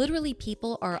out. And literally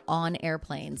people are on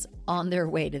airplanes on their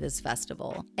way to this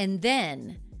festival. And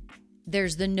then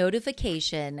there's the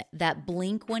notification that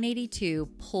Blink-182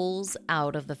 pulls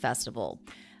out of the festival.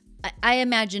 I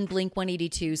imagine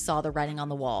Blink-182 saw the writing on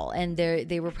the wall and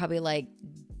they were probably like,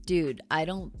 dude, I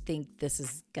don't think this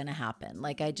is going to happen.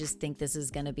 Like, I just think this is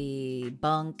going to be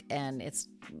bunk and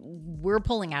we're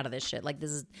pulling out of this shit. Like, this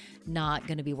is not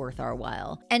going to be worth our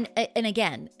while. And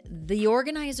again, the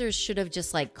organizers should have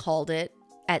just like called it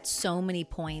at so many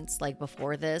points like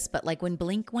before this. But like when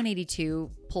Blink-182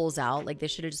 pulls out, like they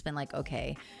should have just been like,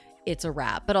 okay, it's a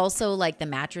wrap. But also like the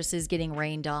mattresses getting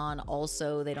rained on.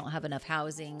 Also, they don't have enough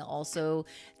housing. Also,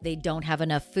 they don't have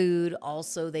enough food.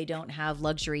 Also, they don't have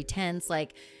luxury tents.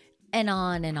 Like, and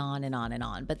on and on and on and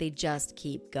on. But they just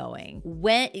keep going.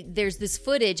 When there's this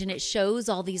footage and it shows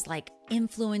all these like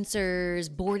influencers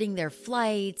boarding their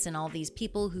flights and all these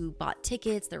people who bought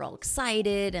tickets, they're all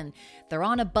excited and they're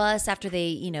on a bus after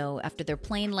after their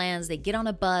plane lands, they get on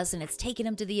a bus and it's taking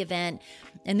them to the event.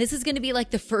 And this is going to be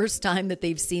like the first time that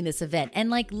they've seen this event. And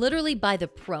like literally by the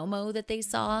promo that they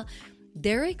saw,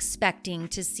 they're expecting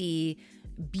to see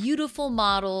beautiful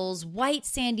models, white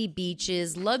sandy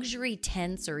beaches, luxury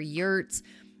tents or yurts,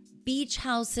 beach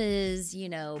houses,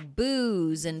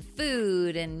 booze and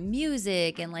food and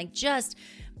music and like just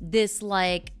this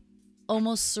like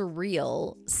almost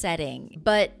surreal setting.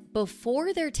 But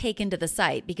before they're taken to the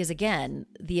site, because again,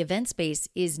 the event space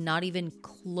is not even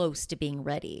close to being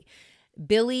ready,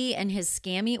 Billy and his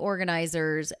scammy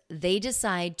organizers, they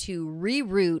decide to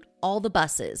reroute all the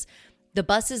buses. The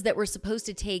buses that were supposed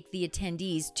to take the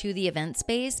attendees to the event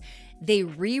space, they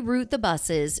reroute the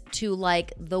buses to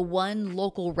like the one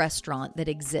local restaurant that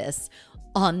exists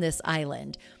on this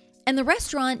island. And the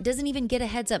restaurant doesn't even get a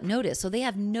heads up notice. So they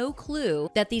have no clue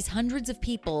that these hundreds of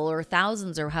people or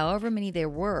thousands or however many there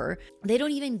were, they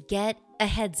don't even get a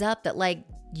heads up that like,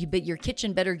 but your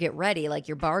kitchen better get ready, like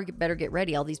your bar better get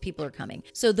ready, all these people are coming.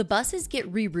 So the buses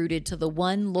get rerouted to the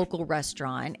one local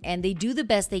restaurant and they do the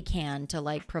best they can to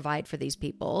like provide for these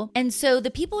people. And so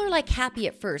the people are like happy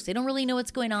at first. They don't really know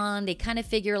what's going on. They kind of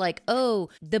figure like, oh,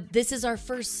 this is our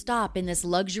first stop in this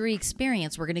luxury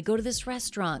experience. We're going to go to this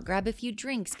restaurant, grab a few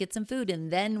drinks, get some food,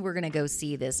 and then we're going to go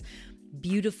see this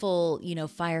beautiful,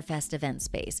 FYRE Fest event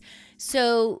space.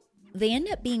 So they end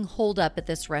up being holed up at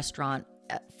this restaurant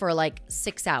for like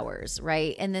 6 hours,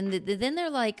 right? And then they're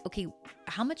like, okay,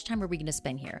 how much time are we going to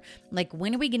spend here? Like,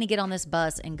 when are we going to get on this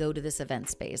bus and go to this event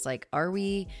space? Like, are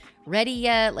we ready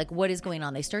yet? Like, what is going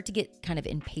on? They start to get kind of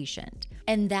impatient.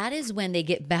 And that is when they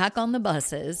get back on the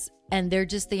buses and they're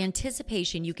just the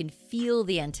anticipation. You can feel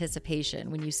the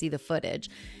anticipation when you see the footage.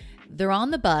 They're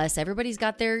on the bus. Everybody's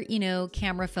got their,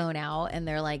 camera phone out and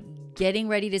they're like getting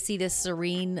ready to see this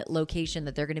serene location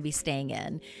that they're going to be staying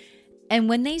in. And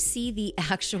when they see the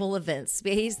actual event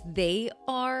space, they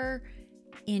are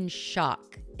in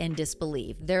shock and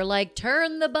disbelief. They're like,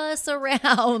 turn the bus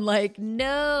around. Like,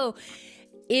 no.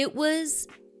 It was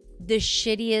the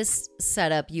shittiest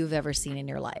setup you've ever seen in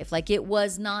your life. Like, it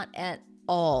was not at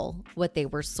all what they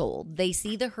were sold. They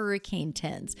see the hurricane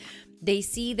tents. They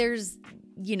see there's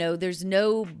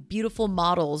no beautiful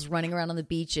models running around on the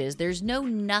beaches. There's no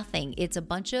nothing. It's a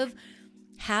bunch of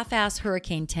half-ass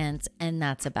hurricane tents, and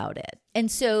that's about it. And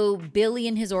so Billy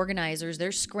and his organizers,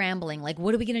 they're scrambling. Like,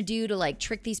 what are we going to do to like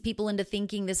trick these people into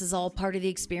thinking this is all part of the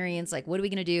experience? Like, what are we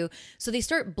going to do? So they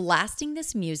start blasting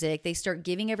this music. They start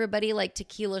giving everybody like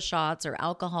tequila shots or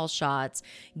alcohol shots,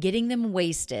 getting them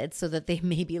wasted so that they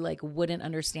maybe like wouldn't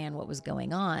understand what was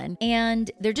going on. And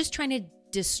they're just trying to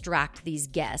distract these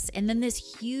guests. And then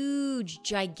this huge,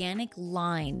 gigantic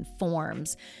line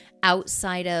forms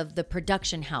outside of the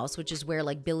production house, which is where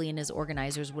like Billy and his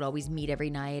organizers would always meet every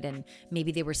night. And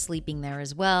maybe they were sleeping there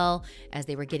as well as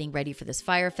they were getting ready for this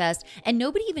Fyre Fest. And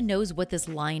nobody even knows what this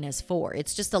line is for.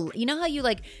 It's just you know how you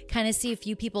like kind of see a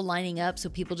few people lining up. So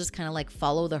people just kind of like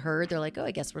follow the herd. They're like, oh,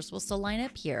 I guess we're supposed to line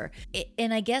up here.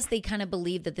 And I guess they kind of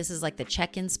believe that this is like the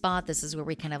check-in spot. This is where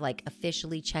we kind of like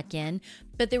officially check in.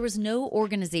 But there was no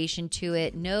organization to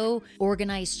it, no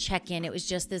organized check-in. It was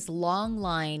just this long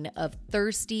line of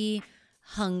thirsty,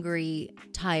 hungry,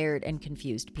 tired, and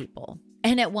confused people.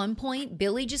 And at one point,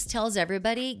 Billy just tells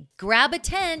everybody, grab a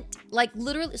tent, like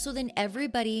literally. So then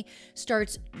everybody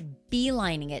starts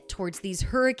beelining it towards these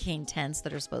hurricane tents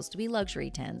that are supposed to be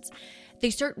luxury tents. They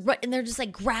start, and they're just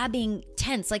like grabbing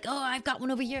tents, like, oh, I've got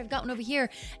one over here, I've got one over here.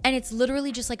 And it's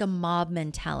literally just like a mob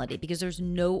mentality because there's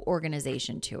no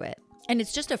organization to it. And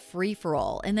it's just a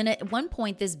free-for-all. And then at one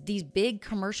point, these big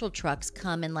commercial trucks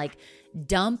come and like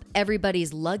dump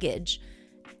everybody's luggage.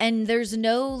 And there's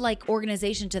no like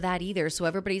organization to that either. So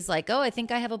everybody's like, oh, I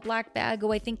think I have a black bag.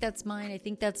 Oh, I think that's mine. I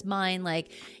think that's mine.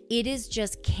 Like, it is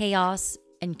just chaos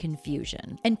and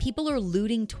confusion. And people are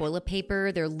looting toilet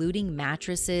paper. They're looting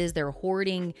mattresses. They're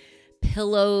hoarding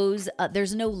pillows.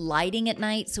 There's no lighting at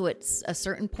night. So at a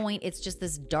certain point, it's just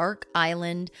this dark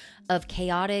island of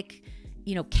chaotic,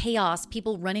 chaos,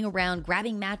 people running around,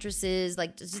 grabbing mattresses,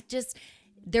 like just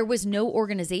there was no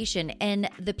organization. And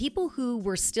the people who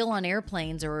were still on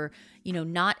airplanes or,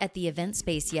 not at the event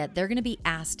space yet, they're going to be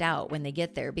asked out when they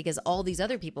get there because all these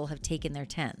other people have taken their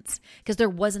tents because there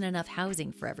wasn't enough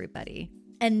housing for everybody.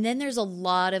 And then there's a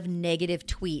lot of negative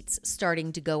tweets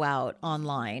starting to go out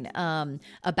online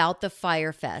about the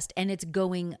Fyre Fest, and it's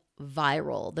going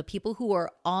viral. The people who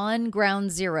are on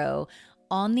ground zero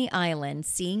on the island,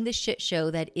 seeing the shit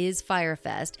show that is Fyre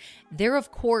Fest, they're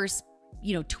of course,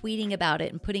 tweeting about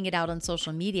it and putting it out on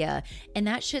social media, and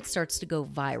that shit starts to go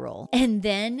viral. And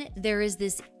then there is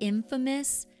this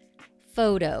infamous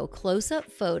photo,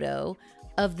 close-up photo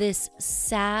of this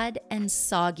sad and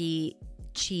soggy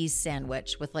cheese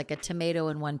sandwich with like a tomato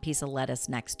and one piece of lettuce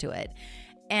next to it.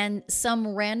 And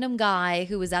some random guy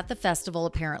who was at the festival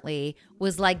apparently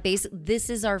was like, basically, this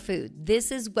is our food. This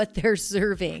is what they're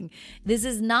serving. This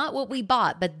is not what we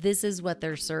bought, but this is what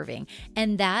they're serving.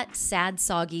 And that sad,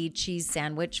 soggy cheese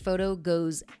sandwich photo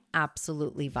goes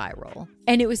absolutely viral.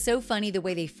 And it was so funny the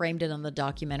way they framed it on the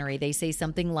documentary. They say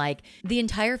something like, the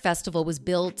entire festival was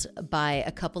built by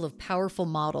a couple of powerful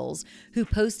models who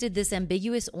posted this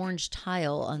ambiguous orange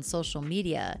tile on social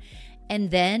media.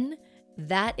 And then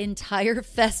that entire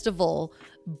festival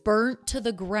burnt to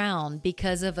the ground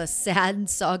because of a sad and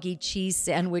soggy cheese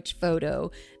sandwich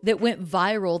photo that went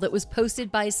viral that was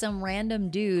posted by some random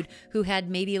dude who had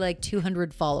maybe like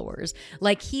 200 followers.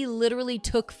 Like, he literally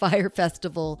took Fyre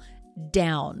Festival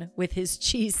down with his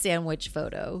cheese sandwich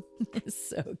photo. It's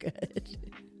so good.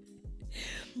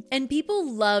 And people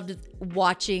loved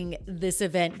watching this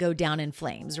event go down in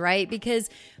flames, right? Because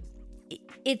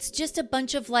it's just a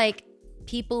bunch of like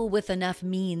people with enough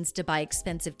means to buy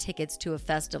expensive tickets to a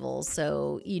festival.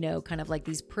 So, kind of like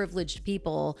these privileged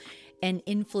people and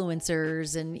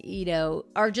influencers and,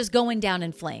 are just going down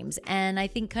in flames. And I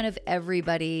think kind of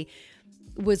everybody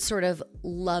was sort of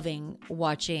loving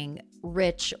watching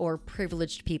rich or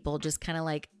privileged people just kind of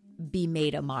like be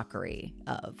made a mockery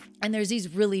of. And there's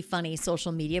these really funny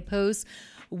social media posts.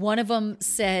 One of them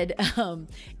said,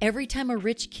 every time a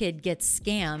rich kid gets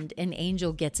scammed, an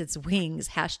angel gets its wings,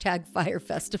 #Fyre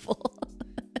Festival.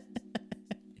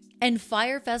 And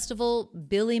Fyre Festival,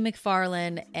 Billy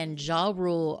McFarland and Ja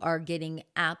Rule are getting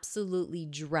absolutely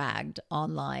dragged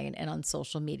online and on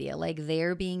social media. Like,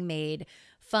 they're being made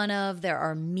fun of. There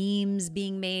are memes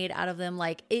being made out of them.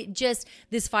 Like,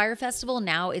 this Fyre Festival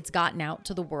now, it's gotten out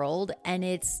to the world, and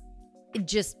it's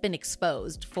just been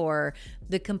exposed for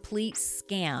the complete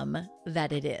scam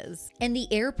that it is. And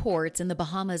the airports in the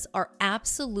Bahamas are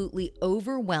absolutely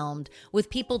overwhelmed with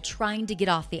people trying to get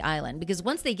off the island, because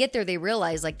once they get there, they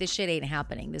realize like, this shit ain't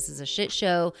happening. This is a shit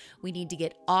show. We need to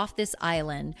get off this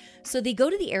island. So they go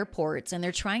to the airports and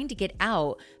they're trying to get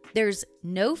out. There's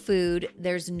no food.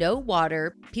 There's no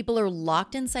water. People are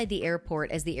locked inside the airport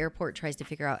as the airport tries to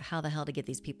figure out how the hell to get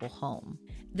these people home.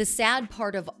 The sad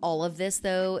part of all of this,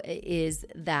 though, is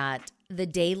that the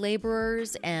day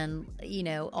laborers and,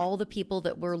 all the people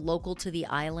that were local to the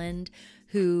island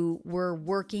who were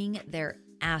working their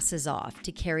asses off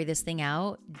to carry this thing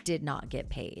out did not get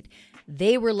paid.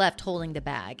 They were left holding the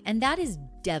bag. And that is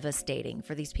devastating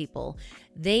for these people.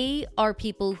 They are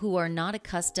people who are not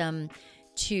accustomed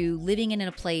to living in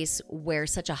a place where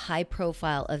such a high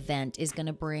profile event is going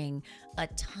to bring a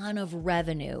ton of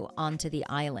revenue onto the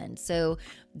island. So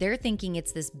they're thinking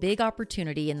it's this big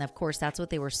opportunity. And of course, that's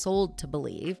what they were sold to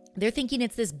believe. They're thinking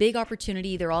it's this big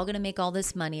opportunity. They're all going to make all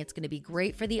this money. It's going to be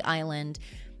great for the island.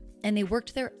 And they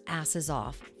worked their asses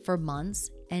off for months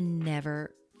and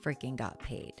never freaking got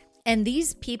paid. And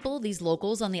these people, these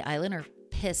locals on the island are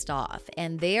pissed off.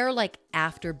 And they are like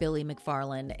after Billy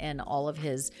McFarland and all of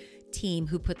his team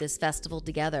who put this festival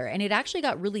together. And it actually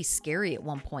got really scary at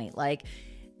one point. Like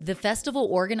the festival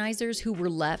organizers who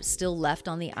were still left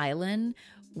on the island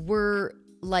were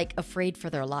like afraid for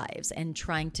their lives and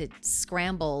trying to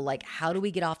scramble, like, how do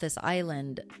we get off this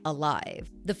island alive?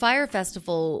 The FYRE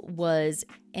Festival was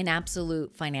an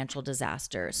absolute financial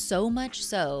disaster. So much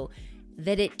so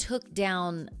that it took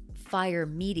down FYRE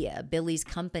Media, Billy's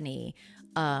company,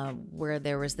 where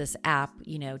there was this app,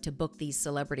 to book these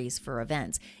celebrities for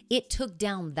events. It took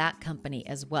down that company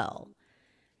as well.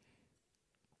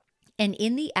 And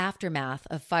in the aftermath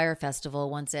of FYRE Festival,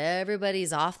 once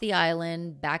everybody's off the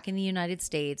island, back in the United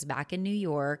States, back in New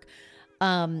York,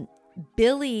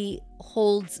 Billy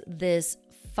holds this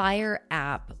FYRE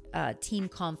app team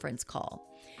conference call.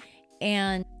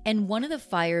 And one of the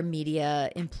FYRE Media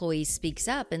employees speaks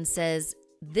up and says,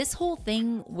 this whole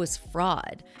thing was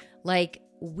fraud. Like,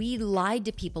 we lied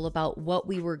to people about what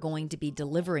we were going to be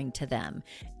delivering to them.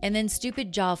 And then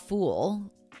Stupid Jaw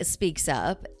Fool speaks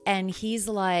up and he's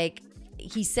like,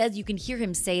 he says, you can hear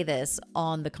him say this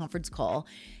on the conference call.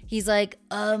 He's like,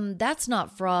 that's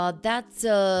not fraud. That's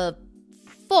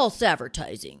false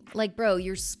advertising. Like, bro,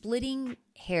 you're splitting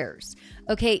hairs.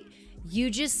 Okay,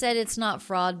 you just said it's not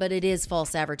fraud, but it is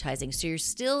false advertising. So you're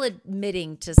still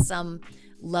admitting to some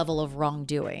level of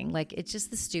wrongdoing. Like, it's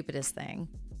just the stupidest thing.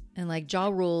 And like Ja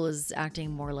Rule is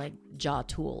acting more like Ja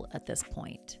Tool at this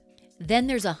point. Then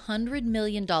there's $100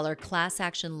 million class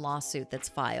action lawsuit that's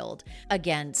filed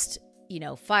against,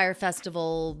 FYRE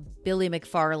Festival, Billy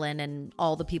McFarland, and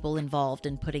all the people involved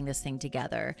in putting this thing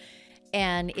together.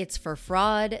 And it's for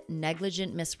fraud,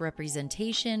 negligent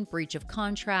misrepresentation, breach of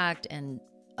contract, and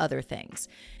other things.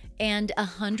 And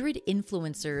 100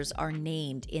 influencers are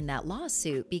named in that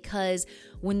lawsuit because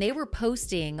when they were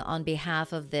posting on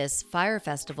behalf of this FYRE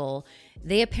Festival,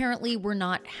 they apparently were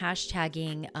not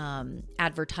hashtagging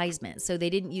advertisement. So they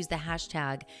didn't use the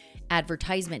hashtag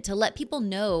advertisement to let people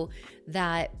know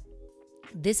that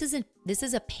this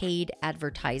is a paid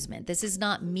advertisement. This is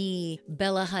not me,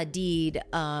 Bella Hadid,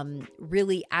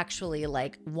 really actually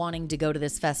like wanting to go to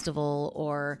this festival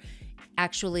or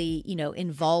actually,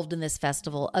 involved in this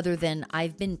festival other than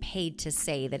I've been paid to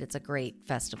say that it's a great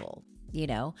festival,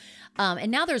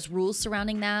 and now there's rules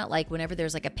surrounding that. Like whenever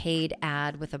there's like a paid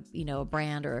ad with a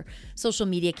brand or social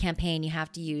media campaign, you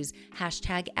have to use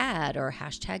hashtag ad or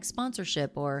hashtag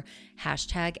sponsorship or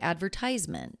hashtag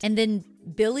advertisement. And then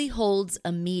Billy holds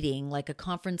a meeting, like a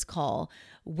conference call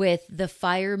with the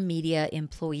FYRE Media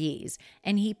employees.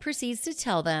 And he proceeds to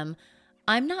tell them,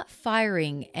 I'm not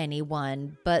firing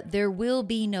anyone, but there will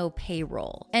be no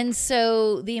payroll. And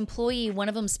so the employee, one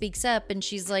of them speaks up and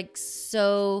she's like,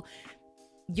 so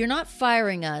you're not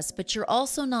firing us, but you're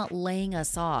also not laying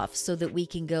us off so that we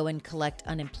can go and collect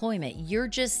unemployment. You're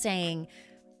just saying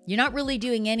you're not really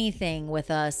doing anything with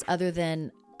us other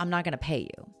than I'm not going to pay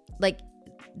you. Like,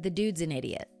 the dude's an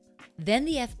idiot. Then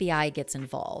the FBI gets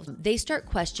involved. They start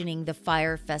questioning the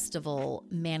FYRE Festival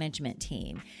management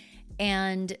team.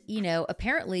 And,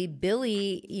 apparently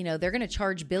Billy, they're going to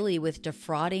charge Billy with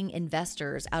defrauding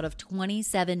investors out of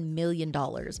 $27 million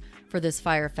for this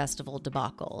FYRE Festival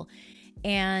debacle.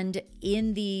 And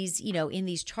in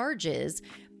these charges,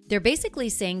 they're basically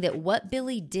saying that what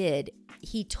Billy did,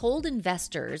 he told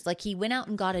investors, like he went out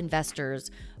and got investors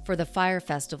for the FYRE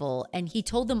Festival, and he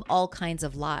told them all kinds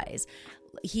of lies.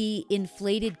 He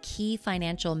inflated key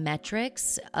financial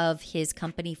metrics of his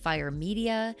company, FYRE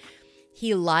Media.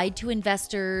 He lied to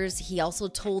investors. He also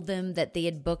told them that they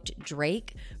had booked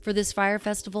Drake for this FYRE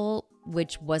Festival,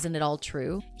 which wasn't at all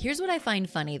true. Here's what I find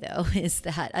funny, though, is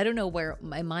that I don't know where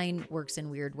my mind works in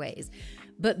weird ways,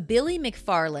 but Billy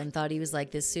McFarland thought he was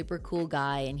like this super cool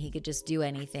guy and he could just do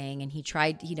anything. And he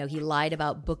tried, he lied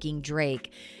about booking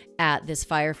Drake at this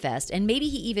FYRE Fest. And maybe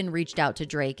he even reached out to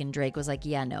Drake and Drake was like,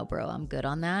 yeah, no, bro, I'm good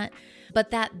on that.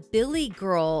 But that Billy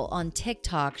girl on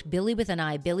TikTok, Billy with an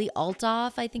I, Billy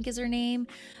Altoff, I think is her name.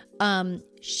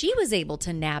 She was able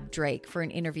to nab Drake for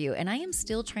an interview, and I am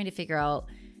still trying to figure out,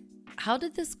 how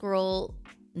did this girl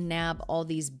nab all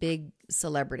these big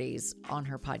celebrities on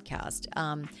her podcast?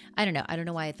 I don't know. I don't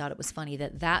know why I thought it was funny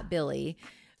that Billie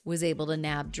was able to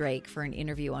nab Drake for an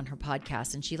interview on her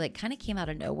podcast, and she like kind of came out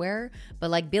of nowhere.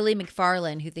 But like Billy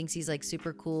McFarland, who thinks he's like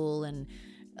super cool and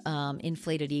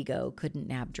inflated ego, couldn't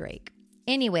nab Drake.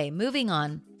 Anyway, moving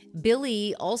on.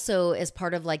 Billy also, as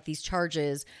part of like these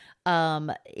charges,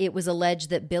 it was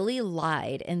alleged that Billy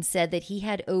lied and said that he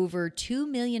had over $2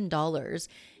 million,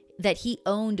 that he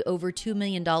owned over $2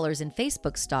 million in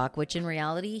Facebook stock, which in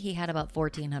reality, he had about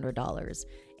 $1,400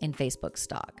 in Facebook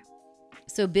stock.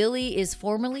 So Billy is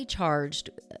formally charged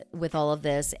with all of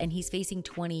this, and he's facing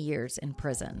 20 years in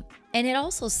prison. And it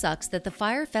also sucks that the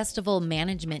FYRE Festival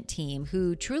management team,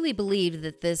 who truly believed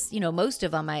that this, most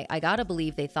of them, I gotta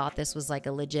believe they thought this was like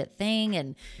a legit thing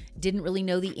and didn't really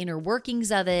know the inner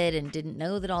workings of it and didn't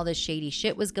know that all this shady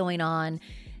shit was going on.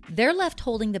 They're left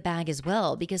holding the bag as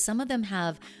well, because some of them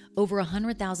have over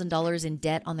 $100,000 in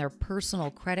debt on their personal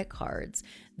credit cards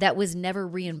that was never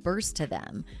reimbursed to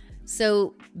them.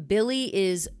 So Billy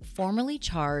is formally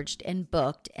charged and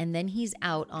booked, and then he's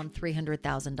out on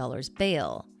 $300,000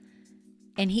 bail.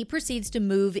 And he proceeds to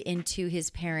move into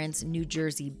his parents' New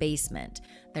Jersey basement.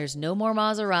 There's no more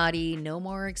Maserati, no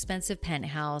more expensive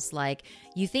penthouse. Like,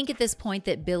 you think at this point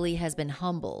that Billy has been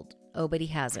humbled. Oh, but he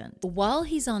hasn't. While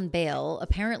he's on bail,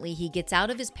 apparently he gets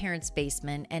out of his parents'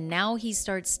 basement, and now he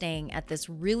starts staying at this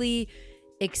really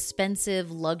expensive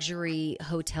luxury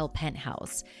hotel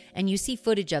penthouse, and you see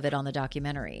footage of it on the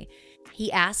documentary.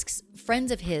 He asks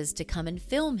friends of his to come and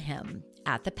film him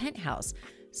at the penthouse.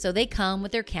 So they come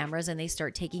with their cameras and they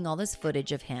start taking all this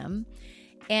footage of him.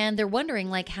 And they're wondering,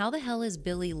 like, how the hell is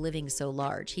Billy living so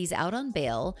large? He's out on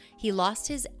bail. He lost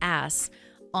his ass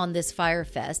on this FYRE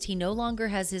Fest. He no longer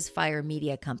has his FYRE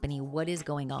media company. What is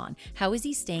going on? How is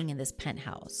he staying in this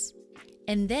penthouse?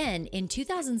 And then in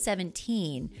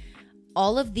 2017,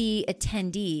 all of the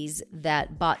attendees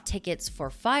that bought tickets for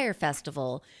FYRE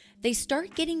Festival, they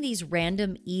start getting these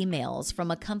random emails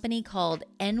from a company called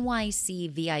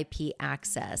NYC VIP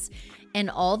Access, and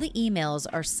all the emails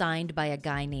are signed by a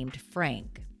guy named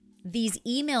Frank. These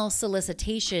email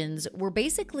solicitations were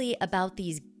basically about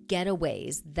these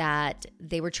getaways that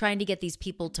they were trying to get these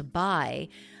people to buy,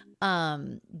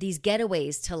 these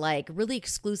getaways to like really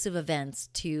exclusive events,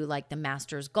 to like the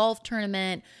Masters Golf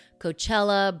Tournament,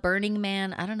 Coachella, Burning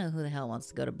Man. I don't know who the hell wants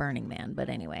to go to Burning Man, but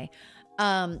anyway,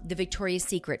 the Victoria's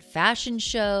Secret fashion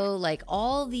show, like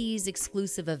all these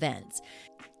exclusive events.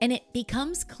 And it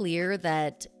becomes clear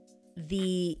that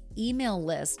the email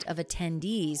list of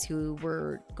attendees who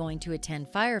were going to attend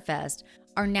FYRE Fest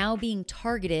are now being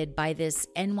targeted by this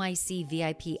NYC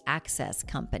VIP Access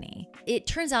company. It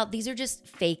turns out these are just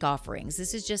fake offerings.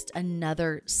 This is just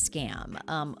another scam.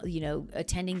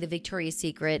 Attending the Victoria's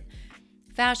Secret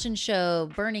fashion show,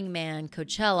 Burning Man,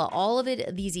 Coachella, all of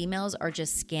it, these emails are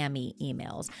just scammy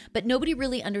emails. But nobody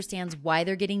really understands why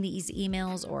they're getting these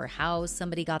emails or how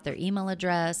somebody got their email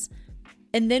address.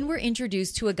 And then we're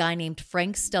introduced to a guy named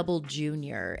Frank Stubble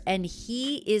Jr., and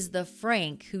he is the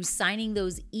Frank who's signing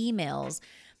those emails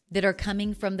that are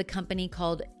coming from the company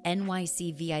called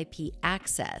NYC VIP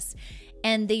Access.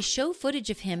 And they show footage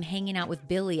of him hanging out with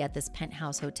Billy at this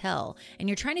penthouse hotel. And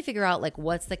you're trying to figure out, like,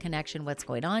 what's the connection, what's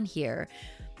going on here.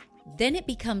 Then it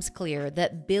becomes clear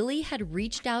that Billy had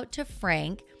reached out to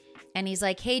Frank, and he's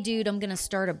like, hey, dude, I'm going to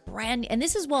start a brand. And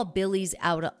this is while Billy's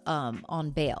out on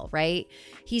bail, right?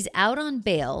 He's out on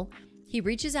bail. He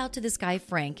reaches out to this guy,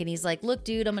 Frank, and he's like, look,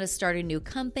 dude, I'm going to start a new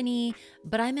company,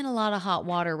 but I'm in a lot of hot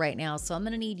water right now, so I'm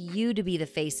going to need you to be the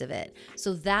face of it.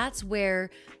 So that's where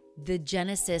the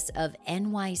genesis of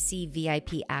NYC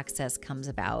VIP Access comes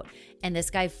about. And this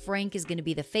guy, Frank, is going to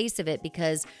be the face of it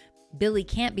because Billy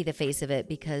can't be the face of it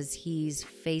because he's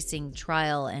facing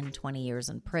trial and 20 years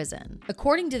in prison.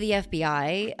 According to the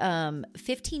FBI,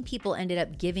 15 people ended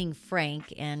up giving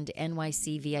Frank and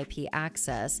NYC VIP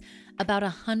Access about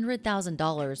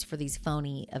 $100,000 for these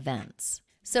phony events.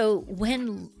 So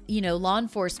when, law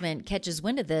enforcement catches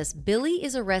wind of this, Billy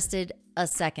is arrested a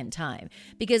second time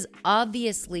because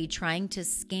obviously trying to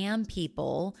scam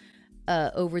people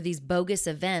over these bogus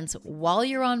events while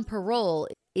you're on parole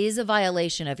is a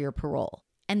violation of your parole.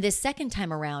 And this second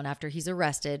time around, after he's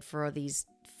arrested for these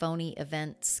phony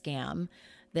event scam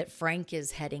that Frank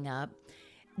is heading up,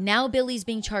 now Billy's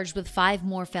being charged with 5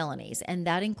 more felonies, and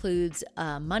that includes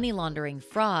money laundering,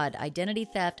 fraud, identity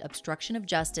theft, obstruction of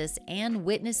justice, and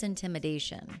witness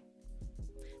intimidation.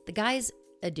 The guy's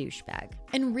a douchebag.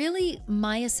 And really,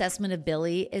 my assessment of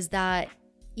Billy is that,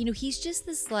 he's just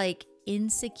this like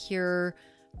insecure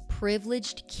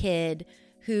privileged kid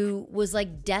who was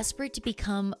like desperate to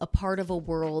become a part of a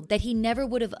world that he never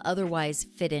would have otherwise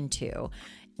fit into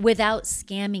without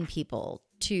scamming people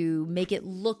to make it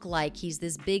look like he's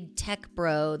this big tech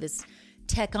bro, this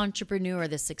tech entrepreneur,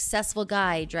 this successful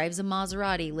guy, drives a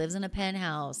Maserati, lives in a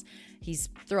penthouse. He's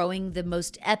throwing the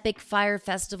most epic FYRE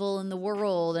festival in the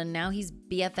world, and now he's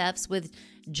BFFs with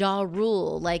Ja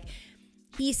Rule. Like,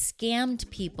 he scammed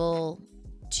people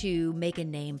to make a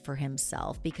name for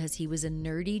himself because he was a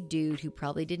nerdy dude who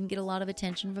probably didn't get a lot of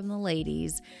attention from the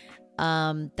ladies.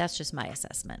 That's just my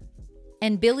assessment.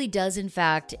 And Billy does, in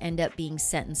fact, end up being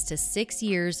sentenced to 6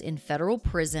 years in federal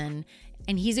prison,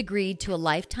 and he's agreed to a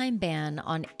lifetime ban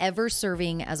on ever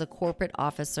serving as a corporate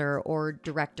officer or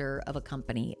director of a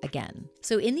company again.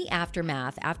 So in the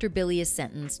aftermath, after Billy is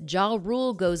sentenced, Ja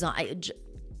Rule goes on.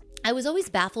 I was always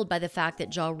baffled by the fact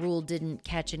that Ja Rule didn't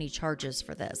catch any charges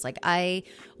for this. Like, I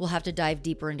will have to dive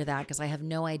deeper into that because I have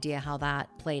no idea how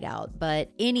that played out.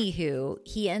 But anywho,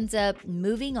 he ends up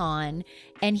moving on,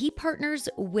 and he partners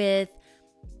with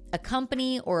a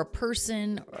company or a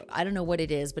person, I don't know what it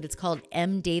is, but it's called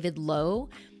M. David Lowe,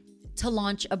 to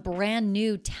launch a brand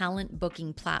new talent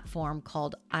booking platform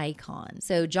called Icon.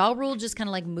 So Ja Rule just kind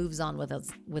of like moves on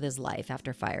with his life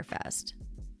after FYRE Fest.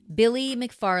 Billy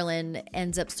McFarland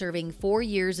ends up serving 4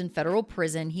 years in federal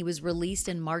prison. He was released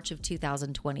in March of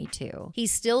 2022. He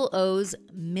still owes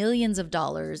millions of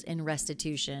dollars in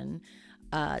restitution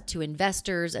to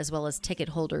investors as well as ticket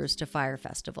holders to FYRE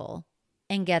Festival.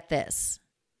 And get this.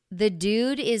 The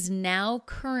dude is now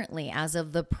currently, as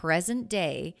of the present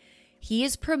day, he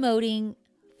is promoting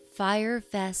FYRE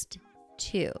Fest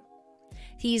 2.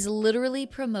 He's literally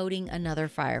promoting another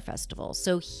FYRE Festival.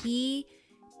 So he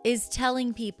is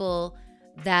telling people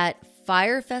that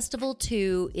FYRE Festival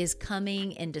 2 is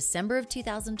coming in December of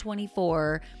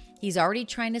 2024. He's already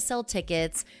trying to sell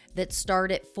tickets that start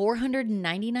at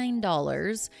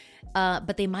 $499.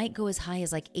 But they might go as high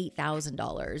as like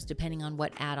 $8,000 depending on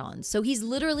what add-ons. So he's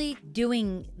literally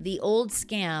doing the old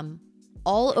scam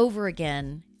all over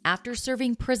again. After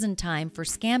serving prison time for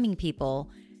scamming people,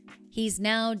 he's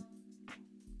now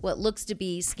what looks to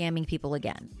be scamming people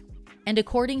again. And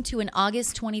according to an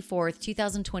August 24th,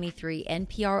 2023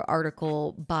 NPR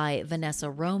article by Vanessa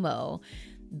Romo,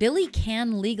 Billy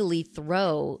can legally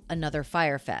throw another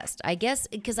FYRE Fest. I guess,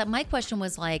 because my question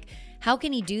was like, how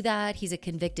can he do that? He's a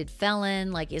convicted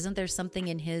felon. Like, isn't there something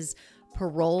in his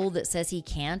parole that says he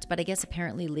can't? But I guess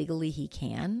apparently legally he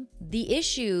can. The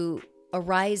issue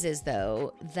arises,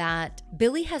 though, that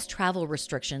Billy has travel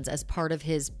restrictions as part of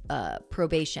his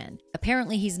probation.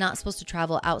 Apparently, he's not supposed to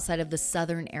travel outside of the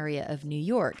southern area of New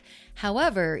York.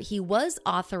 However, he was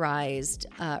authorized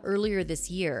earlier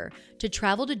this year to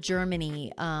travel to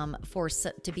Germany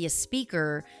to be a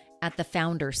speaker at the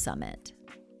Founder Summit.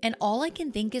 And all I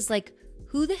can think is like,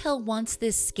 who the hell wants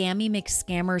this scammy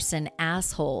McScammerson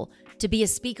asshole to be a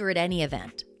speaker at any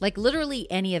event? Like,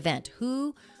 literally any event.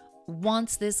 Who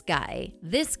wants this guy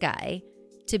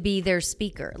to be their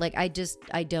speaker? Like, I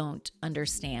don't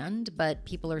understand, but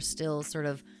people are still sort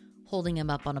of holding him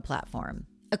up on a platform.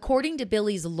 According to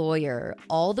Billy's lawyer,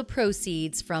 all the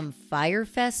proceeds from FYRE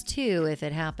Fest 2, if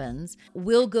it happens,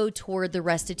 will go toward the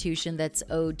restitution that's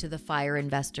owed to the FYRE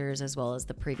investors as well as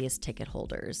the previous ticket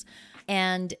holders.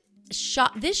 And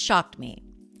this shocked me,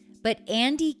 but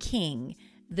Andy King,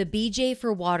 the BJ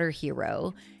for Water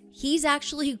hero, he's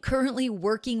actually currently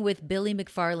working with Billy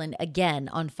McFarland again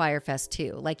on FYRE Fest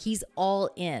 2. Like, he's all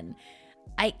in.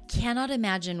 I cannot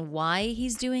imagine why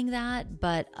he's doing that,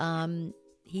 but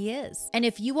he is. And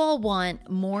if you all want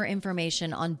more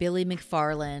information on Billy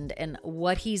McFarland and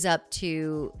what he's up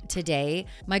to today,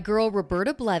 my girl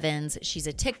Roberta Blevins, she's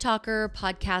a TikToker,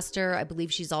 podcaster. I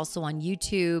believe she's also on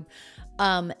YouTube.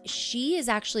 She is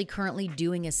actually currently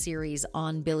doing a series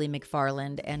on Billy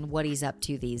McFarland and what he's up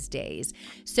to these days.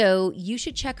 So you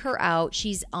should check her out.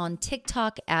 She's on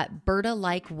TikTok at Berta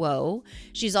Like Whoa.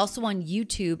 She's also on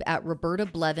YouTube at Roberta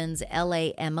Blevins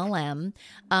LAMLM.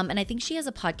 And I think she has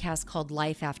a podcast called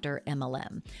Life After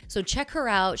MLM. So check her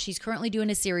out. She's currently doing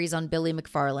a series on Billy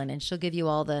McFarland, and she'll give you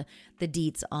all the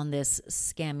deets on this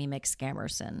scammy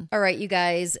McScammerson. All right, you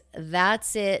guys,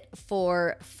 that's it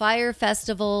for FYRE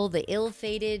Festival, the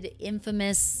ill-fated,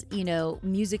 infamous,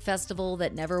 music festival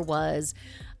that never was.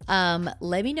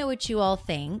 Let me know what you all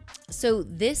think. So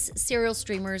this Serial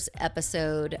Streamers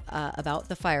episode about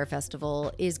the FYRE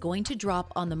Festival is going to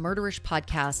drop on the Murderish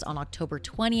podcast on October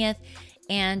 20th,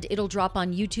 and it'll drop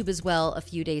on YouTube as well a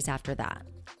few days after that.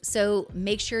 So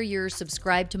make sure you're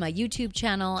subscribed to my YouTube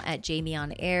channel at Jamie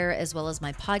on Air, as well as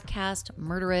my podcast,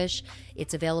 Murderish.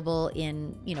 It's available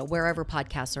in, wherever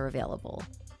podcasts are available.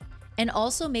 And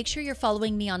also make sure you're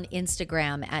following me on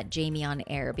Instagram at Jamie on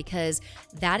Air, because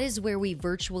that is where we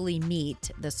virtually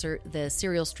meet, the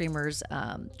Serial Streamers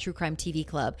True Crime TV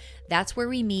Club. That's where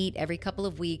we meet every couple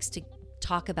of weeks to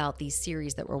talk about these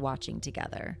series that we're watching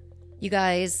together. You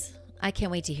guys, I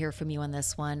can't wait to hear from you on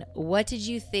this one. What did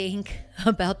you think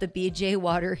about the BJ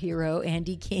Water hero,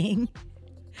 Andy King?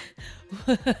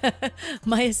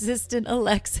 My assistant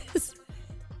Alexis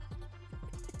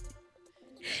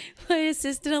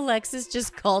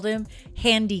just called him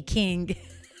Handy King.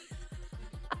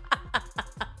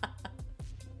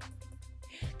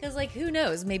 Because, like, who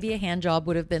knows? Maybe a hand job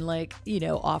would have been, like,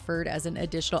 offered as an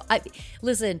additional.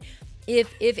 Listen,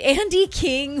 if Andy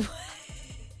King,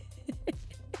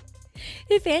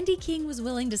 if Andy King was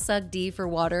willing to suck D for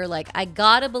water, like, I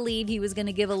gotta believe he was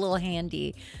gonna give a little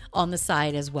handy on the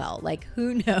side as well. Like,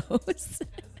 who knows?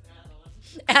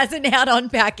 As an add-on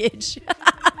package.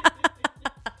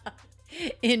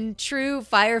 In true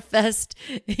FYREfest,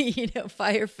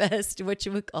 FYREfest,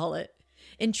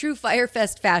 in true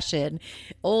FYREfest fashion,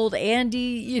 old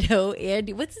Andy,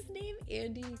 Andy, what's his name?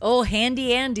 Andy? Oh,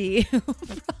 Handy Andy.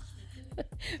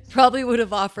 Probably would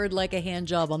have offered like a hand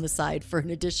job on the side for an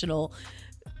additional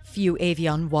few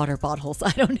Avion water bottles.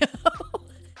 I don't know.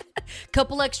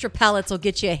 Couple extra pallets will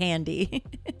get you a handy.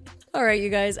 All right, you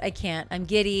guys, I can't. I'm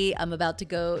giddy. I'm about to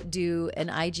go do an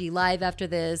IG live after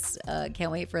this.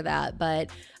 Can't wait for that. But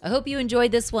I hope you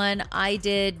enjoyed this one. I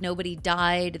did. Nobody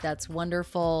died. That's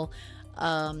wonderful.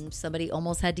 Somebody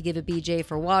almost had to give a BJ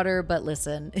for water, but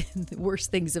listen, worse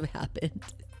things have happened.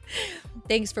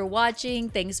 Thanks for watching.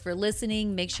 Thanks for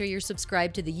listening. Make sure you're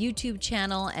subscribed to the YouTube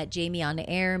channel at Jamie on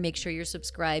Air. Make sure you're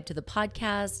subscribed to the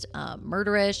podcast,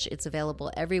 Murderish. It's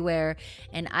available everywhere.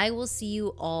 And I will see you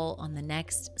all on the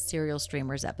next Serial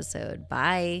Streamers episode.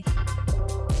 Bye.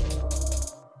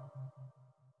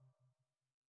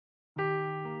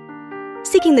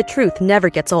 Seeking the truth never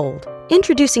gets old.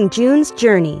 Introducing June's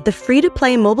Journey, the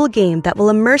free-to-play mobile game that will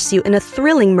immerse you in a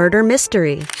thrilling murder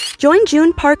mystery. Join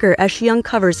June Parker as she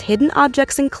uncovers hidden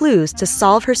objects and clues to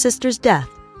solve her sister's death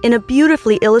in a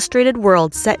beautifully illustrated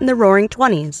world set in the Roaring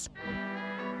 '20s.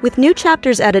 With new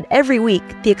chapters added every week,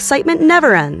 the excitement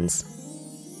never ends.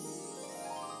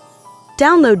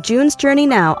 Download June's Journey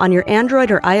now on your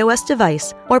Android or iOS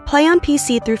device, or play on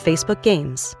PC through Facebook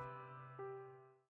Games.